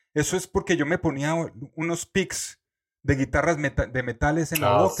 Eso es porque yo me ponía unos picks de guitarras de metales en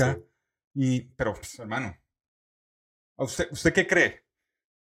la boca. Sí. Pero, pues, hermano, ¿usted qué cree?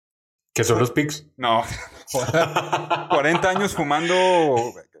 ¿Qué son los pics? No, 40 años fumando,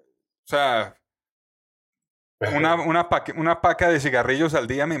 o sea, una paca de cigarrillos al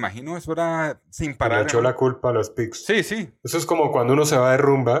día, me imagino, eso era sin parar. Le echó la culpa a los pics. Sí, sí. Eso es como cuando uno se va de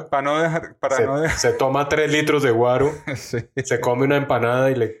rumba. Se toma 3 litros de guaro, sí. Se come una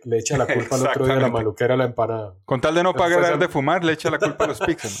empanada y le echa la culpa al otro día a la maluquera a la empanada. Con tal de no pagar de fumar, le echa la culpa a los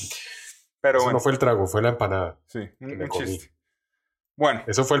pics. Pero eso bueno. No fue el trago, fue la empanada. Sí, un chiste. Bueno.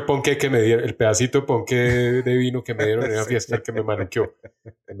 Eso fue el ponqué que me dieron, el pedacito de ponqué de vino que me dieron en la fiesta que me manuqueó.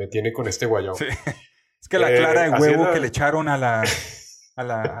 Me tiene con este guayabo. Sí. Es que la clara de huevo que le echaron a la...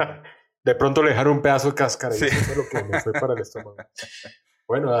 De pronto le dejaron un pedazo de cáscara y eso fue lo que me fue para el estómago.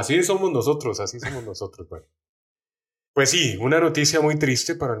 Bueno, así somos nosotros. Bueno. Pues sí, una noticia muy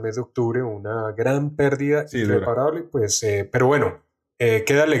triste para el mes de octubre, una gran pérdida irreparable, pues, pero bueno.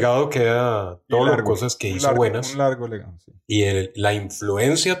 Queda legado, queda todas las cosas que hizo buenas. Un largo legado, sí. Y la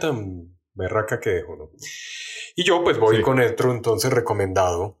influencia tan berraca que dejó, ¿no? Y yo pues voy con otro entonces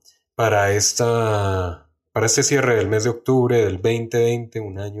recomendado para este cierre del mes de octubre del 2020,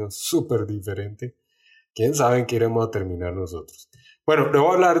 un año súper diferente. ¿Quién sabe en qué iremos a terminar nosotros? Bueno, le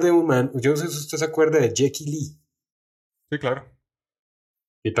voy a hablar de un man, yo no sé si usted se acuerda de Jackie Lee. Sí, claro.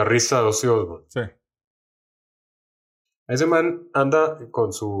 Guitarrista de Ozzy Osbourne. Sí. Ese man anda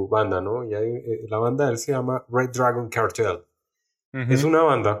con su banda, ¿no? Y la banda de él se llama Red Dragon Cartel. Uh-huh. Es una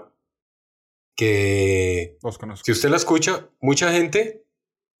banda que, los conozco. Si usted la escucha, mucha gente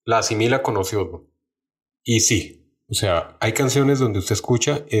la asimila con Ozzy Osbourne. Y sí, o sea, hay canciones donde usted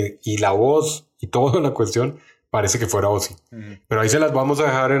escucha y la voz y toda la cuestión parece que fuera Ozzy. Uh-huh. Pero ahí se las vamos a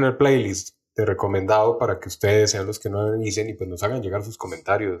dejar en el playlist de recomendado para que ustedes sean los que nos analicen y pues nos hagan llegar sus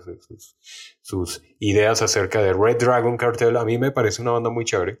comentarios, sus ideas acerca de Red Dragon Cartel. A mí me parece una banda muy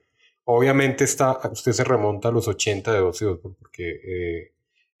chévere. Obviamente usted se remonta a los 80 de Ozzy Osbourne porque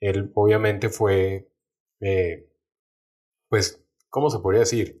él obviamente fue pues, ¿cómo se podría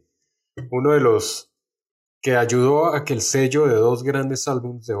decir? Uno de los que ayudó a que el sello de 2 grandes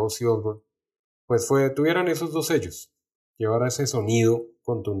álbumes de Ozzy Osbourne pues tuvieran esos 2 sellos, llevara ese sonido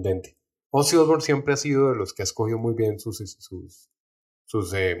contundente. Ozzy Osbourne siempre ha sido de los que ha escogido muy bien sus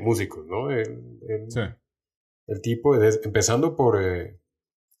músicos, ¿no? Sí. El tipo, empezando por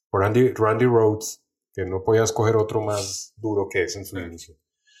Randy Rhoads, que no podía escoger otro más duro que ese en su inicio.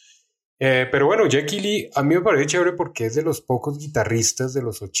 Pero bueno, Jackie Lee a mí me parece chévere porque es de los pocos guitarristas de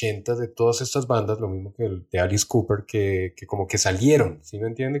los 80 de todas estas bandas, lo mismo que el de Alice Cooper, que como que salieron, ¿sí me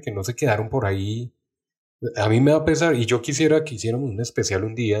entiende? Que no se quedaron por ahí. A mí me da pesar y yo quisiera que hiciéramos un especial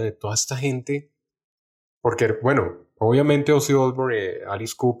un día de toda esta gente, porque bueno, obviamente Ozzy Osbourne,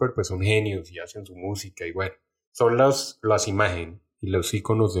 Alice Cooper pues son genios y hacen su música y bueno, son las imágenes y los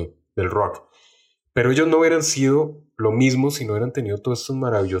íconos del rock, pero ellos no hubieran sido lo mismo si no hubieran tenido todos estos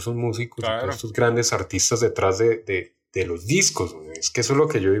maravillosos músicos, claro, y todos estos grandes artistas detrás de de los discos. Es que eso es lo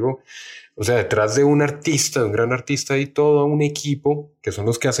que yo digo. O sea, detrás de un artista, de un gran artista, hay todo un equipo que son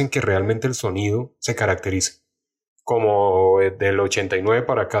los que hacen que realmente el sonido se caracterice. Como del 89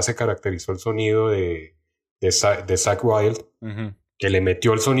 para acá se caracterizó el sonido de Zakk Wylde, que le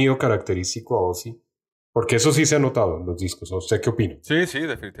metió el sonido característico a Ozzy. Porque eso sí se ha notado en los discos. ¿Usted qué opina? Sí, sí,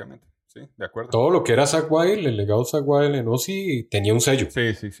 definitivamente. Sí, de acuerdo. Todo lo que era Zakk Wylde, el legado de Zakk Wylde en Ozzy, tenía un sello.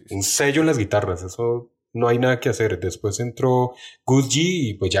 Sí, sí, sí. Un sello en las guitarras. Eso no hay nada que hacer. Después entró Good G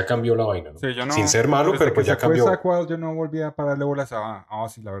y pues ya cambió la vaina, ¿no? Sí, yo no, sin ser malo, pero pues ya cambió. Zakk Wylde, yo no volví a pararle bolas a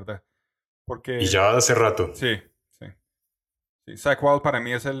Ozzy, la verdad. Porque... Y ya hace rato. Sí, sí. Sí, Zakk Wylde para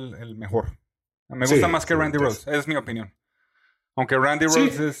mí es el mejor. Me gusta más que Randy Rhoads, es mi opinión. Aunque Randy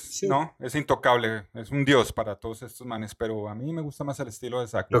Rhoads es intocable, es un dios para todos estos manes, pero a mí me gusta más el estilo de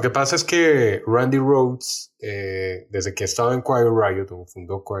Zakk Wylde. Lo que pasa es que Randy Rhoads, desde que estaba en Quiet Riot, o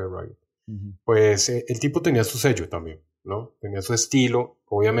fundó Quiet Riot, pues el tipo tenía su sello también, ¿no? Tenía su estilo,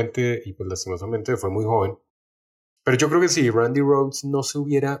 obviamente, y pues lastimosamente fue muy joven. Pero yo creo que si Randy Rhoads no se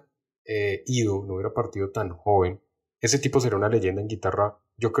hubiera no hubiera partido tan joven, ese tipo sería una leyenda en guitarra.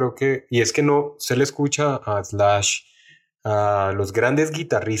 Yo creo que, y es que no se le escucha a Slash, a los grandes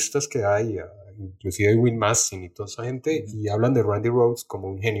guitarristas que hay, inclusive Win Mastin y toda esa gente, y hablan de Randy Rhoads como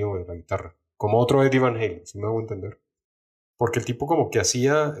un genio de la guitarra, como otro Eddie Van Halen, si me hago entender. Porque el tipo como que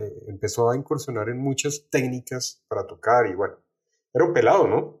empezó a incursionar en muchas técnicas para tocar y bueno, era un pelado,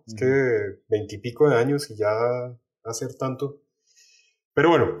 ¿no? Es que 20 y pico de años y ya hacer tanto. Pero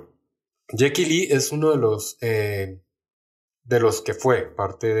bueno, Jackie Lee es uno de los que fue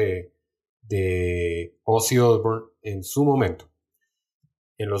parte de Ozzy Osbourne en su momento,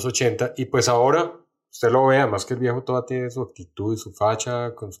 en los 80, y pues ahora usted lo ve, además que el viejo todavía tiene su actitud y su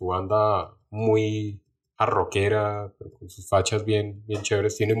facha, con su banda muy rockera, pero con sus fachas bien, bien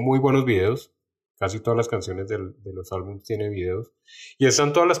chéveres, tiene muy buenos videos, casi todas las canciones de los álbumes tiene videos, y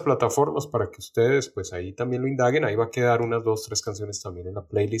están todas las plataformas para que ustedes pues ahí también lo indaguen, ahí va a quedar unas 2, 3 canciones también en la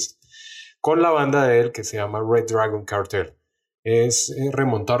playlist, con la banda de él que se llama Red Dragon Cartel. Es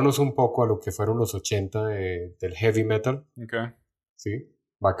remontarnos un poco a lo que fueron los 80 del heavy metal. Okay. Sí,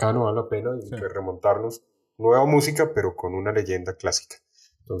 bacano, vale la pena y pues remontarnos. Nueva música, pero con una leyenda clásica.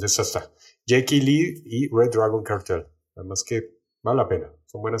 Entonces, hasta Jackie Lee y Red Dragon Cartel. Además que vale la pena.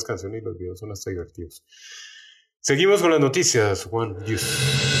 Son buenas canciones y los videos son hasta divertidos. Seguimos con las noticias, Juanchos.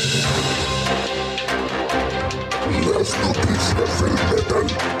 Las noticias del metal.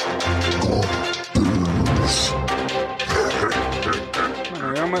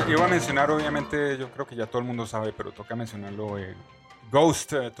 Bueno, iba a mencionar, obviamente, yo creo que ya todo el mundo sabe, pero toca mencionarlo,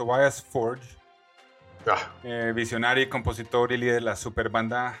 Ghost, Tobias Forge, visionario, compositor y líder de la super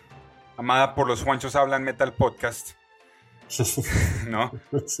banda amada por los Juanchos Hablan Metal Podcast. ¿No?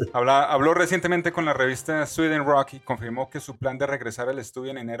 Sí. Habló recientemente con la revista Sweden Rock y confirmó que su plan de regresar al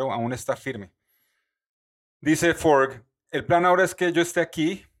estudio en enero aún está firme. Dice Forge, el plan ahora es que yo esté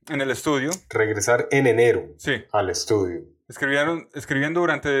aquí, en el estudio. Regresar en enero sí. Al estudio. Escribiendo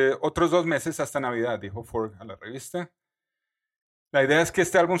durante otros 2 meses hasta Navidad, dijo Forge a la revista. La idea es que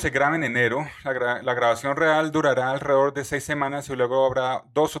este álbum se grabe en enero. La grabación real durará alrededor de 6 semanas y luego habrá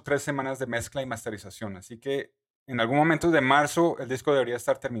 2 o 3 semanas de mezcla y masterización. Así que en algún momento de marzo el disco debería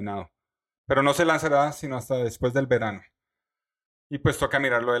estar terminado. Pero no se lanzará sino hasta después del verano. Y pues toca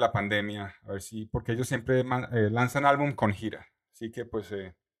mirar lo de la pandemia, a ver si, porque ellos siempre lanzan álbum con gira. Así que pues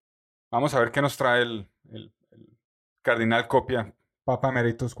vamos a ver qué nos trae el Cardinal Copia, Papa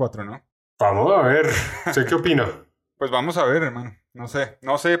Emeritus 4, ¿no? Vamos a ver. ¿Usted qué opina? Pues vamos a ver, hermano. No sé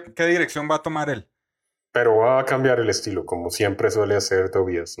qué dirección va a tomar él. Pero va a cambiar el estilo, como siempre suele hacer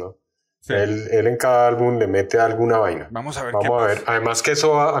Tobias, ¿no? Sí. Él en cada álbum le mete alguna vaina. Vamos a ver qué pasa. Además que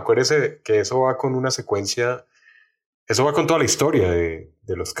eso va, acuérdese que eso va con una secuencia, eso va con toda la historia de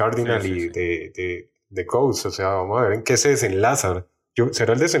los Cardinal y de Ghost. O sea, vamos a ver en qué se desenlaza.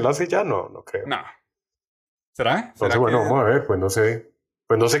 ¿Será el desenlace ya? No creo. No. ¿Será? Entonces, bueno, vamos a ver, pues no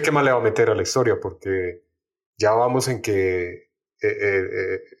sé qué más le va a meter a la historia, porque ya vamos en que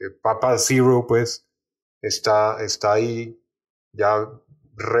Papa Zero, pues, está ahí ya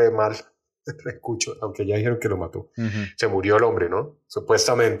re mal, recucho, aunque ya dijeron que lo mató. Se murió el hombre, ¿no?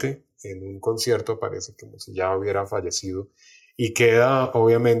 Supuestamente, en un concierto parece como si ya hubiera fallecido, y queda,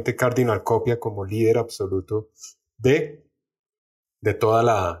 obviamente, Cardinal Copia como líder absoluto de toda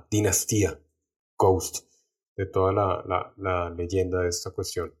la dinastía Ghost, de toda la leyenda de esta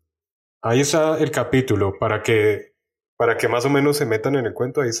cuestión. Ahí está el capítulo, para que más o menos se metan en el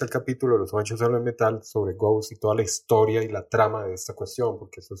cuento. Ahí está el capítulo de los Juanchos Hablan Metal sobre Ghost y toda la historia y la trama de esta cuestión,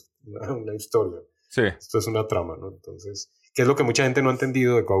 porque eso es una historia. Sí. Esto es una trama, ¿no? Entonces, ¿qué es lo que mucha gente no ha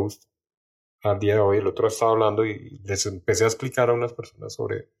entendido de Ghost? al día de hoy. El otro estaba hablando y les empecé a explicar a unas personas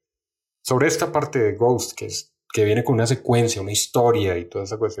sobre esta parte de Ghost, que viene con una secuencia, una historia y toda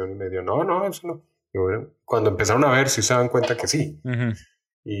esa cuestión. Y me dijo, no, eso no. Y bueno, cuando empezaron a ver, sí se dan cuenta que sí. Ujú.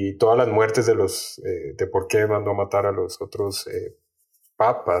 Y todas las muertes de por qué mandó a matar a los otros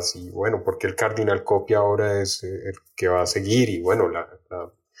papas, y bueno, por qué el cardenal Copia ahora es el que va a seguir, y bueno,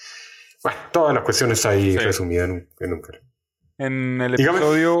 bueno, toda la cuestión está ahí Sí. resumida en un En el Dígame.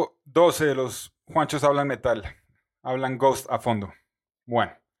 episodio 12 de los Juanchos hablan metal. Hablan Ghost a fondo.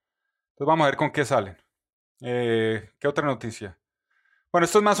 Bueno, entonces vamos a ver con qué salen. ¿Qué otra noticia? Bueno,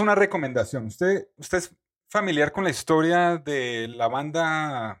 esto es más una recomendación. ¿Usted es familiar con la historia de la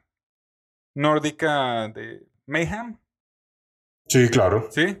banda nórdica de Mayhem? Sí, claro.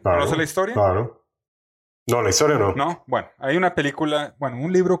 ¿Sí? Claro, ¿Conoce la historia? claro. No, la historia no. ¿No? Bueno, hay una película, bueno,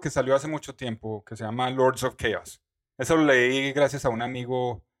 un libro que salió hace mucho tiempo que se llama Lords of Chaos. Eso lo leí gracias a un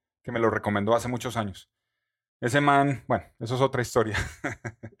amigo que me lo recomendó hace muchos años. Ese man, bueno, eso es otra historia.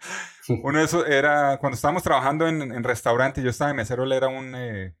 Uno de esos era, cuando estábamos trabajando en restaurante, yo estaba de mesero, él era un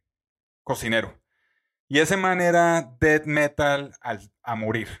cocinero. Y ese man era death metal a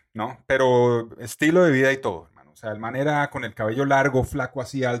morir, ¿no? Pero estilo de vida y todo, hermano. O sea, el man era con el cabello largo, flaco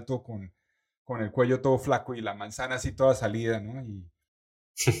así alto, con el cuello todo flaco y la manzana así toda salida, ¿no?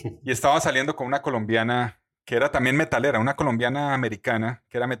 Y estaba saliendo con una colombiana que era también metalera, una colombiana americana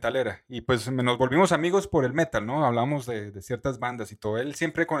que era metalera. Y pues nos volvimos amigos por el metal, ¿no? Hablamos de ciertas bandas y todo. Él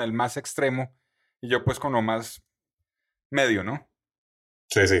siempre con el más extremo y yo pues con lo más medio, ¿no?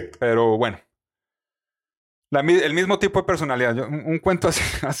 Sí, sí. Pero bueno. El mismo tipo de personalidad. Un cuento así,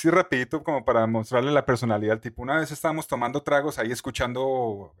 así rapidito como para mostrarle la personalidad al tipo. Una vez estábamos tomando tragos ahí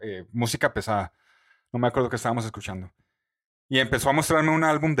escuchando música pesada. No me acuerdo qué estábamos escuchando. Y empezó a mostrarme un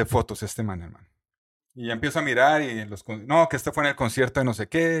álbum de fotos este man, hermano. Y empiezo a mirar y no, que este fue en el concierto de no sé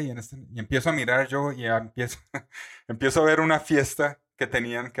qué. Y empiezo a mirar yo y empiezo a ver una fiesta que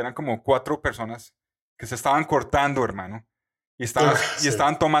tenían, que eran como 4 personas que se estaban cortando, hermano. Y Sí.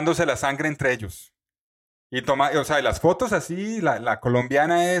 estaban tomándose la sangre entre ellos. O sea, las fotos así, la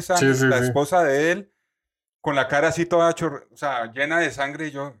colombiana esa, Sí, sí, la sí. esposa de él, con la cara así toda o sea, llena de sangre,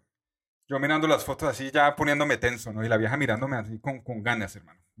 y yo mirando las fotos así, ya poniéndome tenso, ¿no? Y la vieja mirándome así con ganas,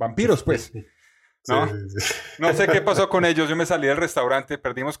 hermano. Vampiros, pues, ¿no? Sí, sí. No sé qué pasó con ellos, yo me salí del restaurante,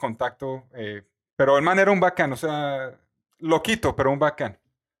 perdimos contacto, pero el man era un bacán, o sea, loquito, pero un bacán.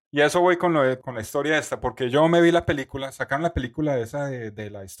 Y a eso voy con la historia esta, porque yo me vi la película, sacaron la película esa de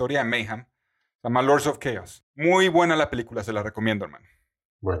la historia de Mayhem. Se llama Lords of Chaos. Muy buena la película, se la recomiendo, hermano.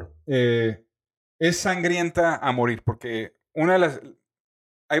 Bueno. Es sangrienta a morir, porque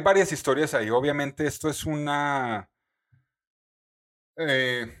hay varias historias ahí. Obviamente esto es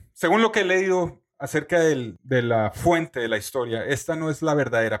según lo que he leído acerca de la fuente de la historia, esta no es la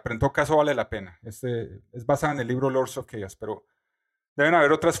verdadera, pero en todo caso vale la pena. Es basada en el libro Lords of Chaos, pero deben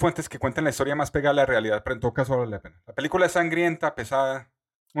haber otras fuentes que cuenten la historia más pegada a la realidad, pero en todo caso vale la pena. La película es sangrienta, pesada.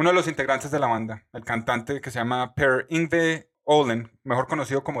 Uno de los integrantes de la banda, el cantante que se llama Per Yngve Olen, mejor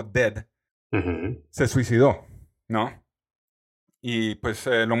conocido como Dead, se suicidó, ¿no? Y pues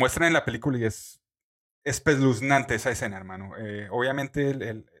lo muestran en la película y es espeluznante esa escena, hermano.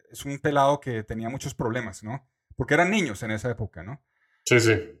 Obviamente es un pelado que tenía muchos problemas, ¿no? Porque eran niños en esa época, ¿no? Sí,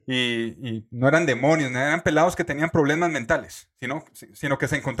 sí. Y no eran demonios, no eran pelados que tenían problemas mentales, sino que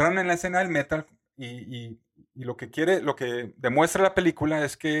se encontraron en la escena del metal y lo que demuestra la película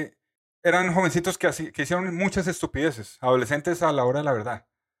es que eran jovencitos que hicieron muchas estupideces, adolescentes a la hora de la verdad,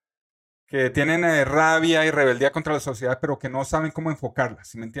 que tienen rabia y rebeldía contra la sociedad, pero que no saben cómo enfocarla,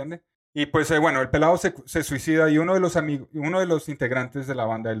 ¿sí me entiende? Y pues bueno, el pelado se suicida y uno de los integrantes de la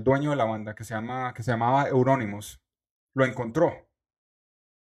banda, el dueño de la banda, que se llamaba Euronymous, lo encontró.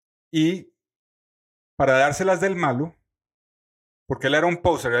 Y para dárselas del malo, porque él era un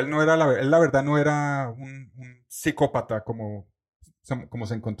poser, él la verdad no era un psicópata como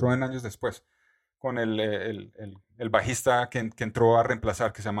se encontró en años después, con el bajista que entró a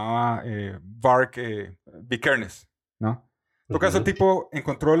reemplazar, que se llamaba Vark Vikernes, ¿no? En todo caso, el tipo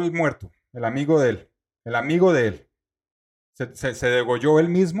encontró el muerto, el amigo de él. Se degolló él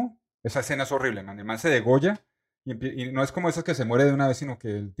mismo. Esa escena es horrible, man. El man se degolla y no es como esas que se muere de una vez, sino que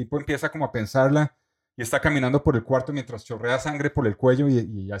el tipo empieza como a pensarla y está caminando por el cuarto mientras chorrea sangre por el cuello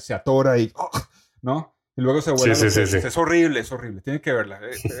y ya se atora ¿no? Y luego se vuelve. Sí. Es horrible. Tiene que verla.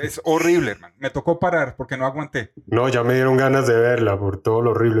 Es horrible, hermano. Me tocó parar porque no aguanté. No, ya me dieron ganas de verla por todo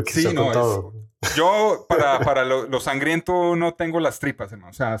lo horrible que se ha contado. Yo, para lo sangriento, no tengo las tripas,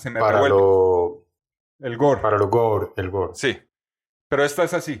 hermano. O sea, se me revuelve. El gore. Para lo gore, el gore. Sí. Pero esta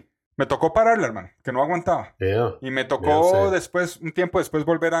es así. Me tocó pararla, hermano, que no aguantaba. Vea, Y me vea tocó usted. después, un tiempo después,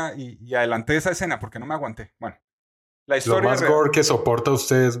 volver y adelanté esa escena porque no me aguanté. Bueno, la Lo historia más real. gore que soporta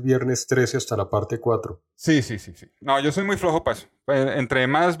usted es Viernes 13 hasta la parte 4. Sí. No, yo soy muy flojo para eso. Entre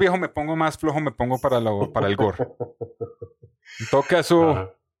más viejo me pongo, más flojo me pongo para el gore. En todo caso,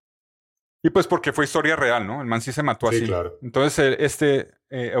 Ajá. y pues porque fue historia real, ¿no? El man sí se mató Sí, así. claro. Entonces,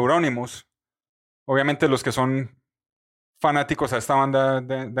 Euronymous, obviamente los que son fanáticos a esta banda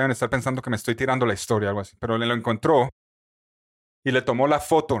deben estar pensando que me estoy tirando la historia, algo así. Pero le lo encontró y le tomó la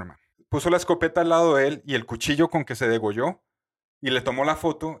foto, hermano. Puso la escopeta al lado de él y el cuchillo con que se degolló y le tomó la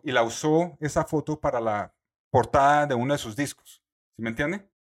foto y la usó esa foto para la portada de uno de sus discos. ¿Sí me entiende?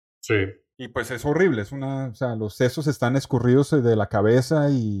 Sí. Y pues es horrible, o sea, los sesos están escurridos de la cabeza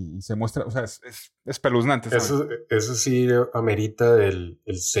y se muestra, o sea, es espeluznante. Eso sí amerita el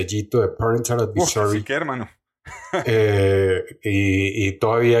sellito de Parental Advisory. Sí que, hermano. Y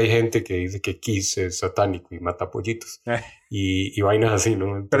todavía hay gente que dice que Kiss es satánico y mata pollitos. Y vainas así,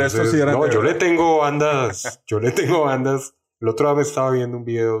 ¿no? Entonces, Pero esto sí era no, de yo le verdad. tengo bandas. El otro día estaba viendo un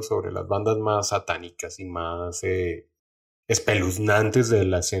video sobre las bandas más satánicas y más espeluznantes de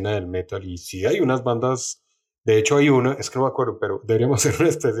la escena del metal. Y sí hay unas bandas, de hecho hay una, es que no me acuerdo, pero deberíamos hacer un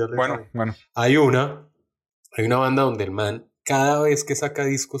especial de esa. Bueno. Hay una banda donde el man, cada vez que saca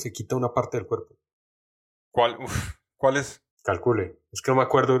disco, se quita una parte del cuerpo. ¿Cuál es? Calcule. Es que no me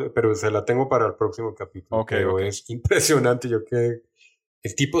acuerdo, pero se la tengo para el próximo capítulo. Ok, pero ok. es impresionante.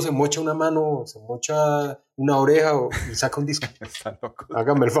 El tipo se mocha una mano, se mocha una oreja y saca un disco. Está loco.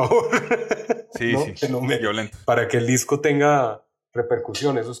 Hágame el favor. Sí, ¿No? sí. Que no me- Violento. Para que el disco tenga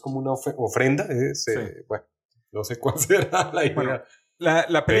repercusión. Eso es como una ofrenda. Sí. Bueno, no sé cuál será la idea. Bueno, la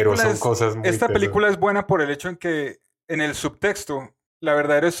pero película son cosas muy esta pesas. película es buena por el hecho en que en el subtexto, la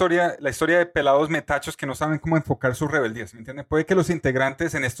verdadera historia, la historia de pelados metachos que no saben cómo enfocar sus rebeldías, ¿me entienden? Puede que los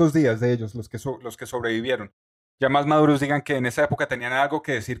integrantes en estos días de ellos, los que sobrevivieron, ya más maduros, digan que en esa época tenían algo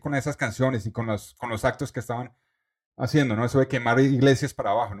que decir con esas canciones y con los actos que estaban haciendo, ¿no? Eso de quemar iglesias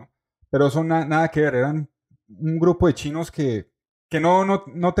para abajo, ¿no? Pero eso nada que ver, eran un grupo de chinos que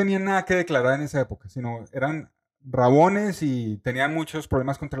no tenían nada que declarar en esa época, sino eran rabones y tenían muchos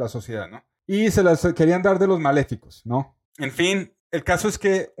problemas contra la sociedad, ¿no? Y se las querían dar de los maléficos, ¿no? En fin, el caso es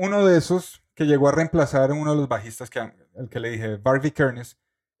que uno de esos que llegó a reemplazar a uno de los bajistas, el que le dije, Barbie Kernes,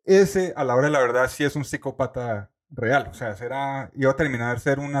 ese a la hora de la verdad sí es un psicópata real, o sea, iba a terminar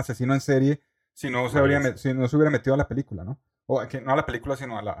ser un asesino en serie si no se hubiera metido a la película, ¿no? No a la película,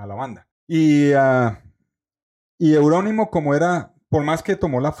 sino a la banda. Y Eurónimo, como era, por más que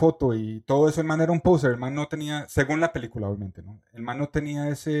tomó la foto y todo eso, el man era un poser, el man no tenía, según la película, obviamente, ¿no? El man no tenía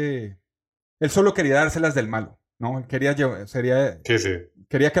él solo quería dárselas del malo, ¿no? Él quería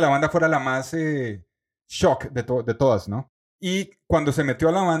que la banda fuera la más shock de todas, ¿no? Y cuando se metió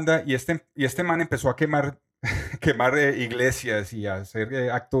a la banda y este man empezó a quemar iglesias y a hacer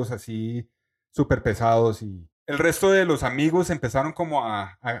actos así súper pesados y el resto de los amigos empezaron como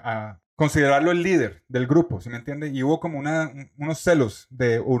a considerarlo el líder del grupo, ¿sí me entiende? Y hubo como unos celos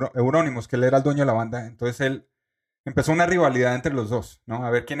de Eurónimos, que él era el dueño de la banda, entonces él empezó una rivalidad entre los dos, ¿no?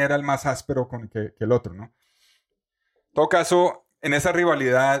 A ver quién era el más áspero que el otro, ¿no? En todo caso, en esa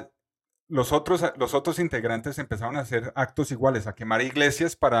rivalidad, los otros integrantes empezaron a hacer actos iguales, a quemar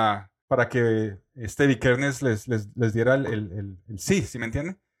iglesias para que Vikernes les diera el sí, ¿sí me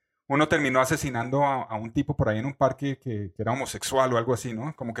entiende? Uno terminó asesinando a un tipo por ahí en un parque que era homosexual o algo así,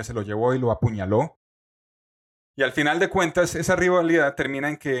 ¿no? Como que se lo llevó y lo apuñaló. Y al final de cuentas, esa rivalidad termina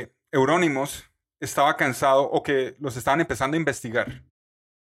en que Eurónimos estaba cansado o que los estaban empezando a investigar,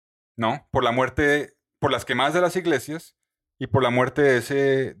 ¿no? Por las quemadas de las iglesias y por la muerte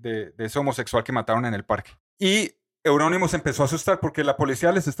de ese homosexual que mataron en el parque. Y Eurónimos empezó a asustar porque la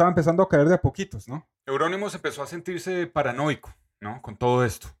policía les estaba empezando a caer de a poquitos, ¿no? Eurónimos empezó a sentirse paranoico, ¿no? Con todo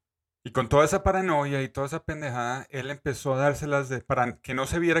esto. Y con toda esa paranoia y toda esa pendejada, él empezó a dárselas para que no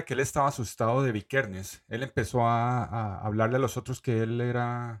se viera que él estaba asustado de Vikernes. Él empezó a hablarle a los otros que él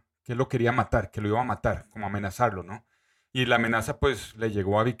lo quería matar, que lo iba a matar, como amenazarlo, ¿no? Y la amenaza pues le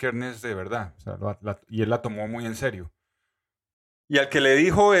llegó a Vikernes de verdad, o sea, y él la tomó muy en serio. Y al que le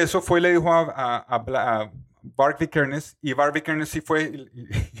dijo eso le dijo a Barbie Kernes, y Barbie Kernes sí fue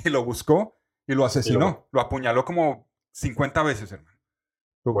y lo buscó y lo asesinó. Lo apuñaló como 50 veces, hermano.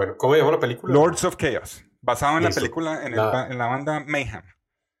 Bueno, ¿cómo llamó la película? Lords of Chaos, basado en Listo. la película, en la banda Mayhem.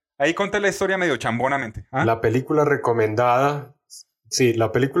 Ahí conté la historia medio chambonamente. ¿Ah? La película recomendada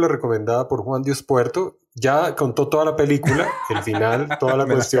por Juan Dios Puerto, ya contó toda la película, el final, toda la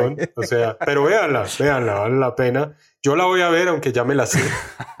cuestión. O sea, pero véanla, vale la pena. Yo la voy a ver, aunque ya me la sé.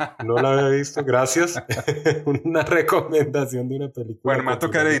 No la había visto, gracias. Una recomendación de una película. Bueno, me va a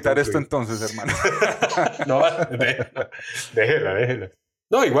tocar editar esto entonces, hermano. No, déjela.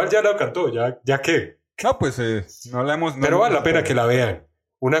 No, igual ya la cantó, ya que. No, pues no la hemos... Pero vale la pena que la vean.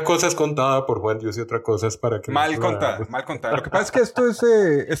 Una cosa es contada por Juan Dios y otra cosa es para que... Mal contada. Lo que pasa es que esto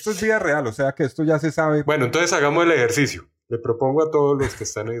es vida real, o sea que esto ya se sabe. Bueno, entonces hagamos el ejercicio. Le propongo a todos los que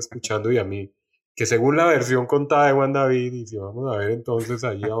están ahí escuchando y a mí, que según la versión contada de Juan David, y si vamos a ver entonces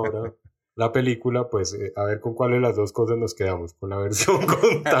ahí ahora la película, pues a ver con cuál de las dos cosas nos quedamos, con la versión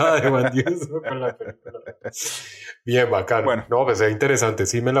contada de Juan Dios o con la película. Bien, bacán. Bueno, no, pues es interesante,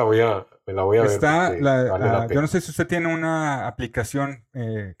 sí me la voy a está ver. Vale la pena. Yo no sé si usted tiene una aplicación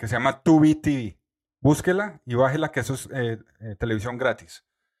que se llama Tubi TV. Búsquela y bájela, que eso es televisión gratis.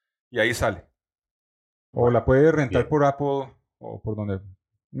 Y ahí sale. O la puede rentar por Apple o por donde...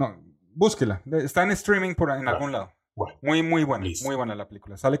 No, búsquela. Está en streaming en algún lado. Bueno, muy buena. Listo. Muy buena la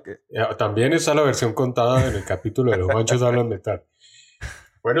película. Sale que... También está la versión contada en el capítulo de los Juanchos hablan metal.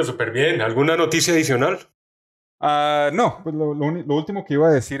 Bueno, súper bien. ¿Alguna noticia adicional? No, pues lo último que iba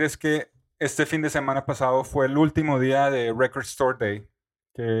a decir es que este fin de semana pasado fue el último día de Record Store Day,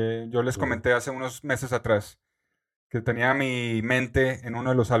 que yo les comenté hace unos meses atrás, que tenía mi mente en uno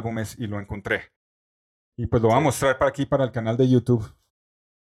de los álbumes y lo encontré. Y pues lo voy a mostrar para el canal de YouTube.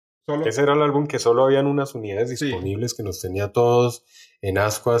 Ese era el álbum que solo habían unas unidades disponibles, que nos tenía todos en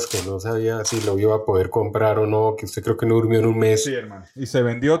ascuas, que no sabía si lo iba a poder comprar o no, que usted creo que no durmió en un mes. Sí, hermano. Y se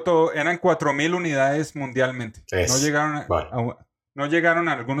vendió todo. Eran 4,000 unidades mundialmente. No llegaron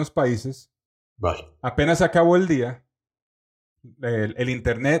a algunos países. Vale. Apenas se acabó el día. El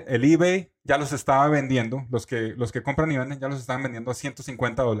internet, el eBay, ya los estaba vendiendo. Los que compran y venden ya los estaban vendiendo a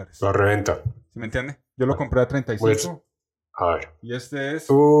 $150. La reventa. ¿Sí me entiende? Yo lo compré a 35. Pues, a ver. Y este es...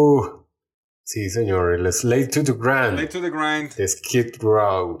 sí, señor. El Slave to the Grind. Slave to the Grind. De Skid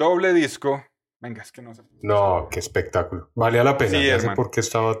Row. Doble disco. Venga, es que no sé. No, qué espectáculo. Valía la pena. Sí, no sé por qué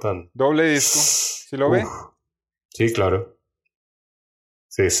estaba tan... Doble disco. ¿Sí lo ve? Sí, claro.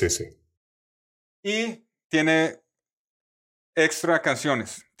 Sí. Y tiene extra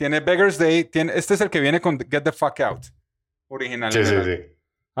canciones. Tiene Beggar's Day. Este es el que viene con Get the Fuck Out. Originalmente. Sí.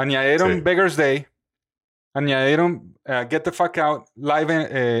 Añadieron Beggar's Day. Añadieron Get the Fuck Out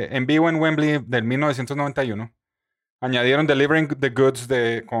live en vivo en Wembley del 1991. Añadieron Delivering the Goods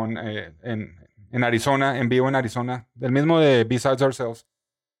en Arizona, en vivo en Arizona, del mismo de Besides Ourselves.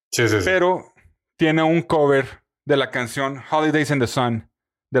 Sí. Pero tiene un cover de la canción Holidays in the Sun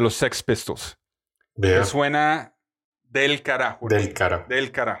de los Sex Pistols. Que suena del carajo. Del carajo.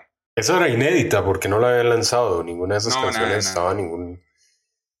 Del carajo. Eso era inédita porque no la habían lanzado. Ninguna de esas canciones estaba ningún...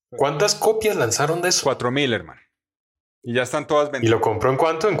 ¿Cuántas copias lanzaron de eso? 4,000, hermano. Y ya están todas vendidas. ¿Y lo compró en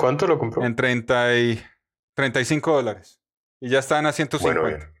cuánto? ¿En cuánto lo compró? En $35. Y ya están a 150.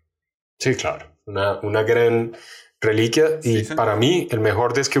 Bueno, bien. Sí, claro. Una gran reliquia. Y para mí, el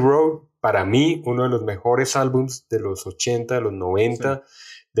mejor de Skid Row, para mí, uno de los mejores álbums de los 80, de los 90,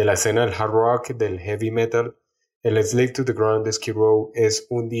 de la escena del hard rock, del heavy metal. El Slave to the Grind de Skid Row es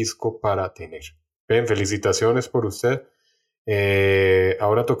un disco para tener. Ven, felicitaciones por usted.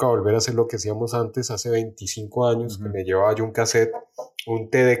 Ahora toca volver a hacer lo que hacíamos antes, hace 25 años, que me llevaba yo un cassette, un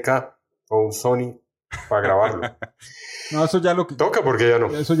TDK o un Sony para grabarlo. No, eso ya lo que... Toca porque ya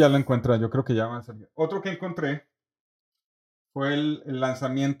no. Eso ya lo encuentra, yo creo que ya va a salir. Otro que encontré fue el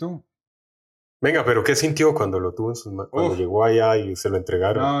lanzamiento. Venga, pero ¿qué sintió cuando lo tuvo en sus manos? Cuando llegó allá y se lo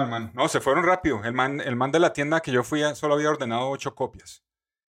entregaron. No, hermano, no, se fueron rápido. El man de la tienda que yo fui solo había ordenado 8 copias.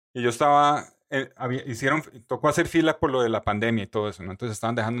 Y yo estaba... tocó hacer fila por lo de la pandemia y todo eso, ¿no? Entonces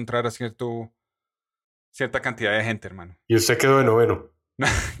estaban dejando entrar a cierta cantidad de gente, hermano. ¿Y usted quedó de noveno?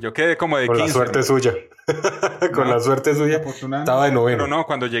 Yo quedé como de 15. Con la suerte suya. Con la suerte suya. Estaba de noveno. Pero no,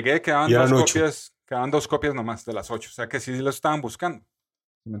 cuando llegué quedaban 2 copias nomás de las 8. O sea que sí lo estaban buscando.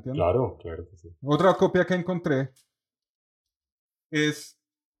 ¿Me entiendes? Claro que sí. Otra copia que encontré es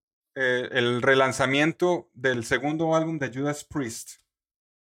el relanzamiento del segundo álbum de Judas Priest,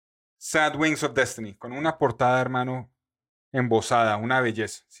 Sad Wings of Destiny, con una portada, hermano, embosada, una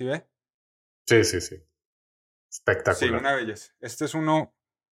belleza. ¿Sí ve? Sí. Espectacular. Sí, una belleza. Este es una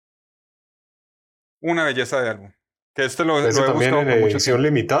belleza de álbum. Que lo he también buscado en por mucho edición tiempo.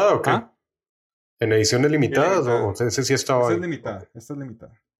 limitada o qué? ¿Ah? ¿En ediciones limitadas o ese sí estaba ahí? Esta es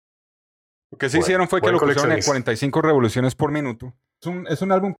limitada. Lo que sí hicieron fue que lo pusieron en 45 revoluciones por minuto. Es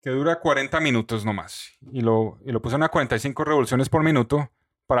un álbum que dura 40 minutos nomás. Y lo pusieron a 45 revoluciones por minuto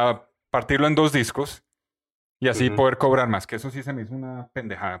para partirlo en 2 discos y así poder cobrar más. Que eso sí se me hizo una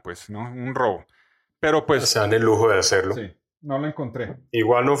pendejada, pues, ¿no? Un robo. Pero pues... Se dan el lujo de hacerlo. Sí, no lo encontré.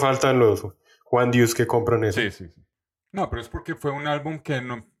 Igual no faltan los Juanchos que compran eso. Sí. No, pero es porque fue un álbum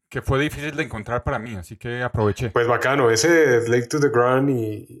que fue difícil de encontrar para mí, así que aproveché. Pues bacano, ese Slave to the Ground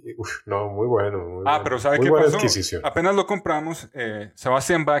no, muy bueno. Pero ¿sabe muy qué buena pasó? Adquisición. Apenas lo compramos,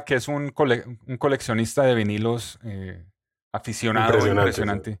 Sebastian Bach, que es un coleccionista de vinilos aficionado,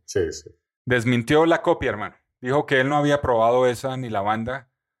 impresionante. Sí. Desmintió la copia, hermano. Dijo que él no había probado esa ni la banda,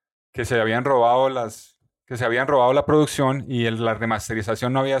 que se habían robado la producción y la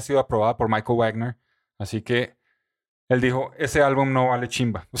remasterización no había sido aprobada por Michael Wagner. Así que él dijo, ese álbum no vale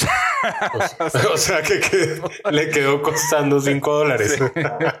chimba. O sea que le quedó costando $5. Sí.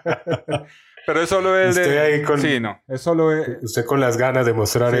 Pero es solo el usted ahí con, sí, no. Es solo usted con las ganas de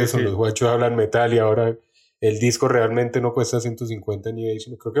mostrar eso. Sí. Los Juanchos hablan metal y ahora el disco realmente no cuesta 150 ni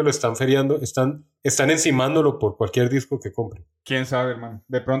 10. Creo que lo están feriando. Están encimándolo por cualquier disco que compre. Quién sabe, hermano.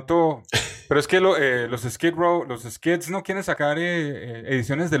 De pronto... Pero es que los Skids no quieren sacar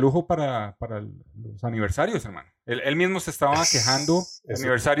ediciones de lujo para los aniversarios, hermano. Él mismo se estaba quejando del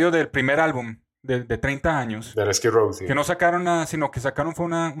aniversario del primer álbum de 30 años. Del Skid Row, sí. Que no sacaron nada, sino que sacaron fue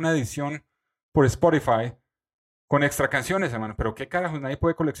una edición por Spotify con extra canciones, hermano. Pero qué carajos, nadie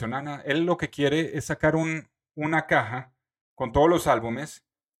puede coleccionar nada. Él lo que quiere es sacar una caja con todos los álbumes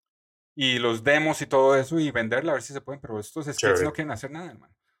y los demos y todo eso y venderla a ver si se pueden. Pero estos Skids no quieren hacer nada,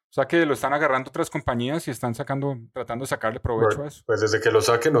 hermano. O sea que lo están agarrando otras compañías y están tratando de sacarle provecho a eso. Pues desde que lo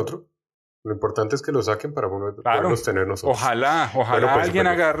saquen otro. Lo importante es que lo saquen para poderlos tener nosotros. Ojalá alguien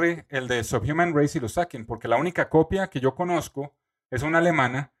agarre el de Subhuman Race y lo saquen, porque la única copia que yo conozco es una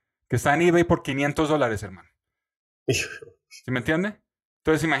alemana que está en eBay por $500, hermano. ¿Sí me entiende?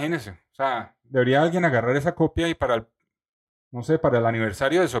 Entonces imagínese, o sea, debería alguien agarrar esa copia y para el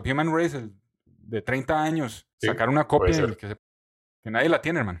aniversario de Subhuman Race de 30 años, sacar una copia y que nadie la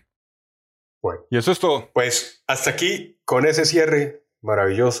tiene, hermano. Bueno. Y eso es todo. Pues hasta aquí con ese cierre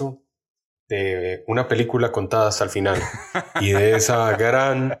maravilloso de una película contada hasta el final y de esa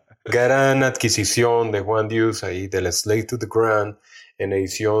gran adquisición de Juan Dios ahí del Slave to the Ground en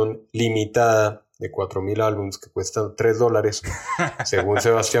edición limitada de 4,000 álbums que cuestan $3 según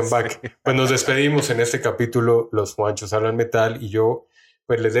Sebastian Bach. Pues nos despedimos en este capítulo. Los Juanchos hablan metal y yo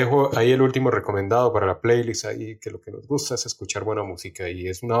pues les dejo ahí el último recomendado para la playlist ahí, que lo que nos gusta es escuchar buena música y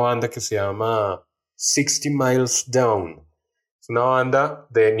es una banda que se llama 60 Miles Down. Es una banda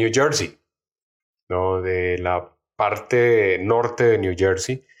de New Jersey, ¿no? De la parte norte de New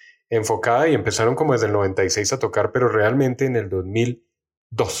Jersey, enfocada y empezaron como desde el 96 a tocar, pero realmente en el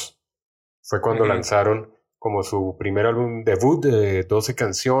 2002 fue cuando lanzaron como su primer álbum debut de 12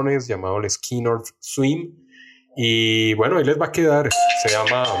 canciones llamado el Skin or Swim. Y bueno, ahí les va a quedar,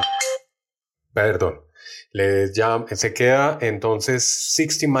 se queda entonces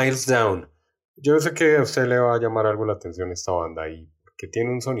 60 Miles Down. Yo sé que a usted le va a llamar algo la atención esta banda ahí, que tiene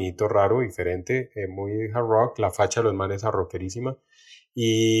un sonidito raro, diferente, muy hard rock, la facha de los manes es rockerísima.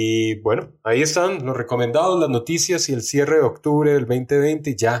 Y bueno, ahí están los recomendados, las noticias y el cierre de octubre del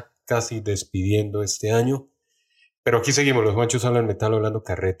 2020, ya casi despidiendo este año. Pero aquí seguimos, los Juanchos hablan metal, hablando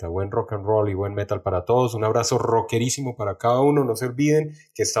carreta, buen rock and roll y buen metal para todos. Un abrazo rockerísimo para cada uno. No se olviden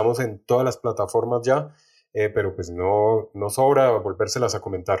que estamos en todas las plataformas ya, pero pues no sobra volvérselas a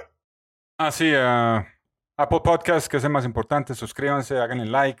comentar. Sí, Apple Podcast, que es el más importante. Suscríbanse, háganle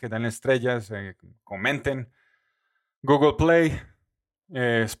like, denle estrellas, comenten. Google Play,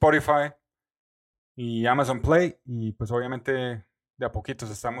 Spotify y Amazon Play. Y pues obviamente de a poquitos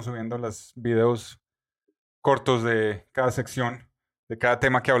estamos subiendo los videos cortos de cada sección, de cada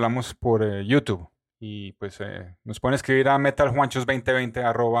tema que hablamos por YouTube. Y pues nos pueden escribir a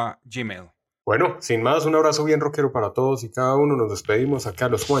metaljuanchos2020@gmail. Bueno, sin más, un abrazo bien rockero para todos y cada uno. Nos despedimos acá.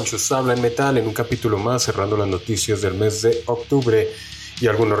 Los Juanchos hablan metal en un capítulo más, cerrando las noticias del mes de octubre y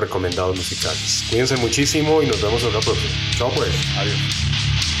algunos recomendados musicales. Cuídense muchísimo y nos vemos en la próxima. Chao pues. Adiós.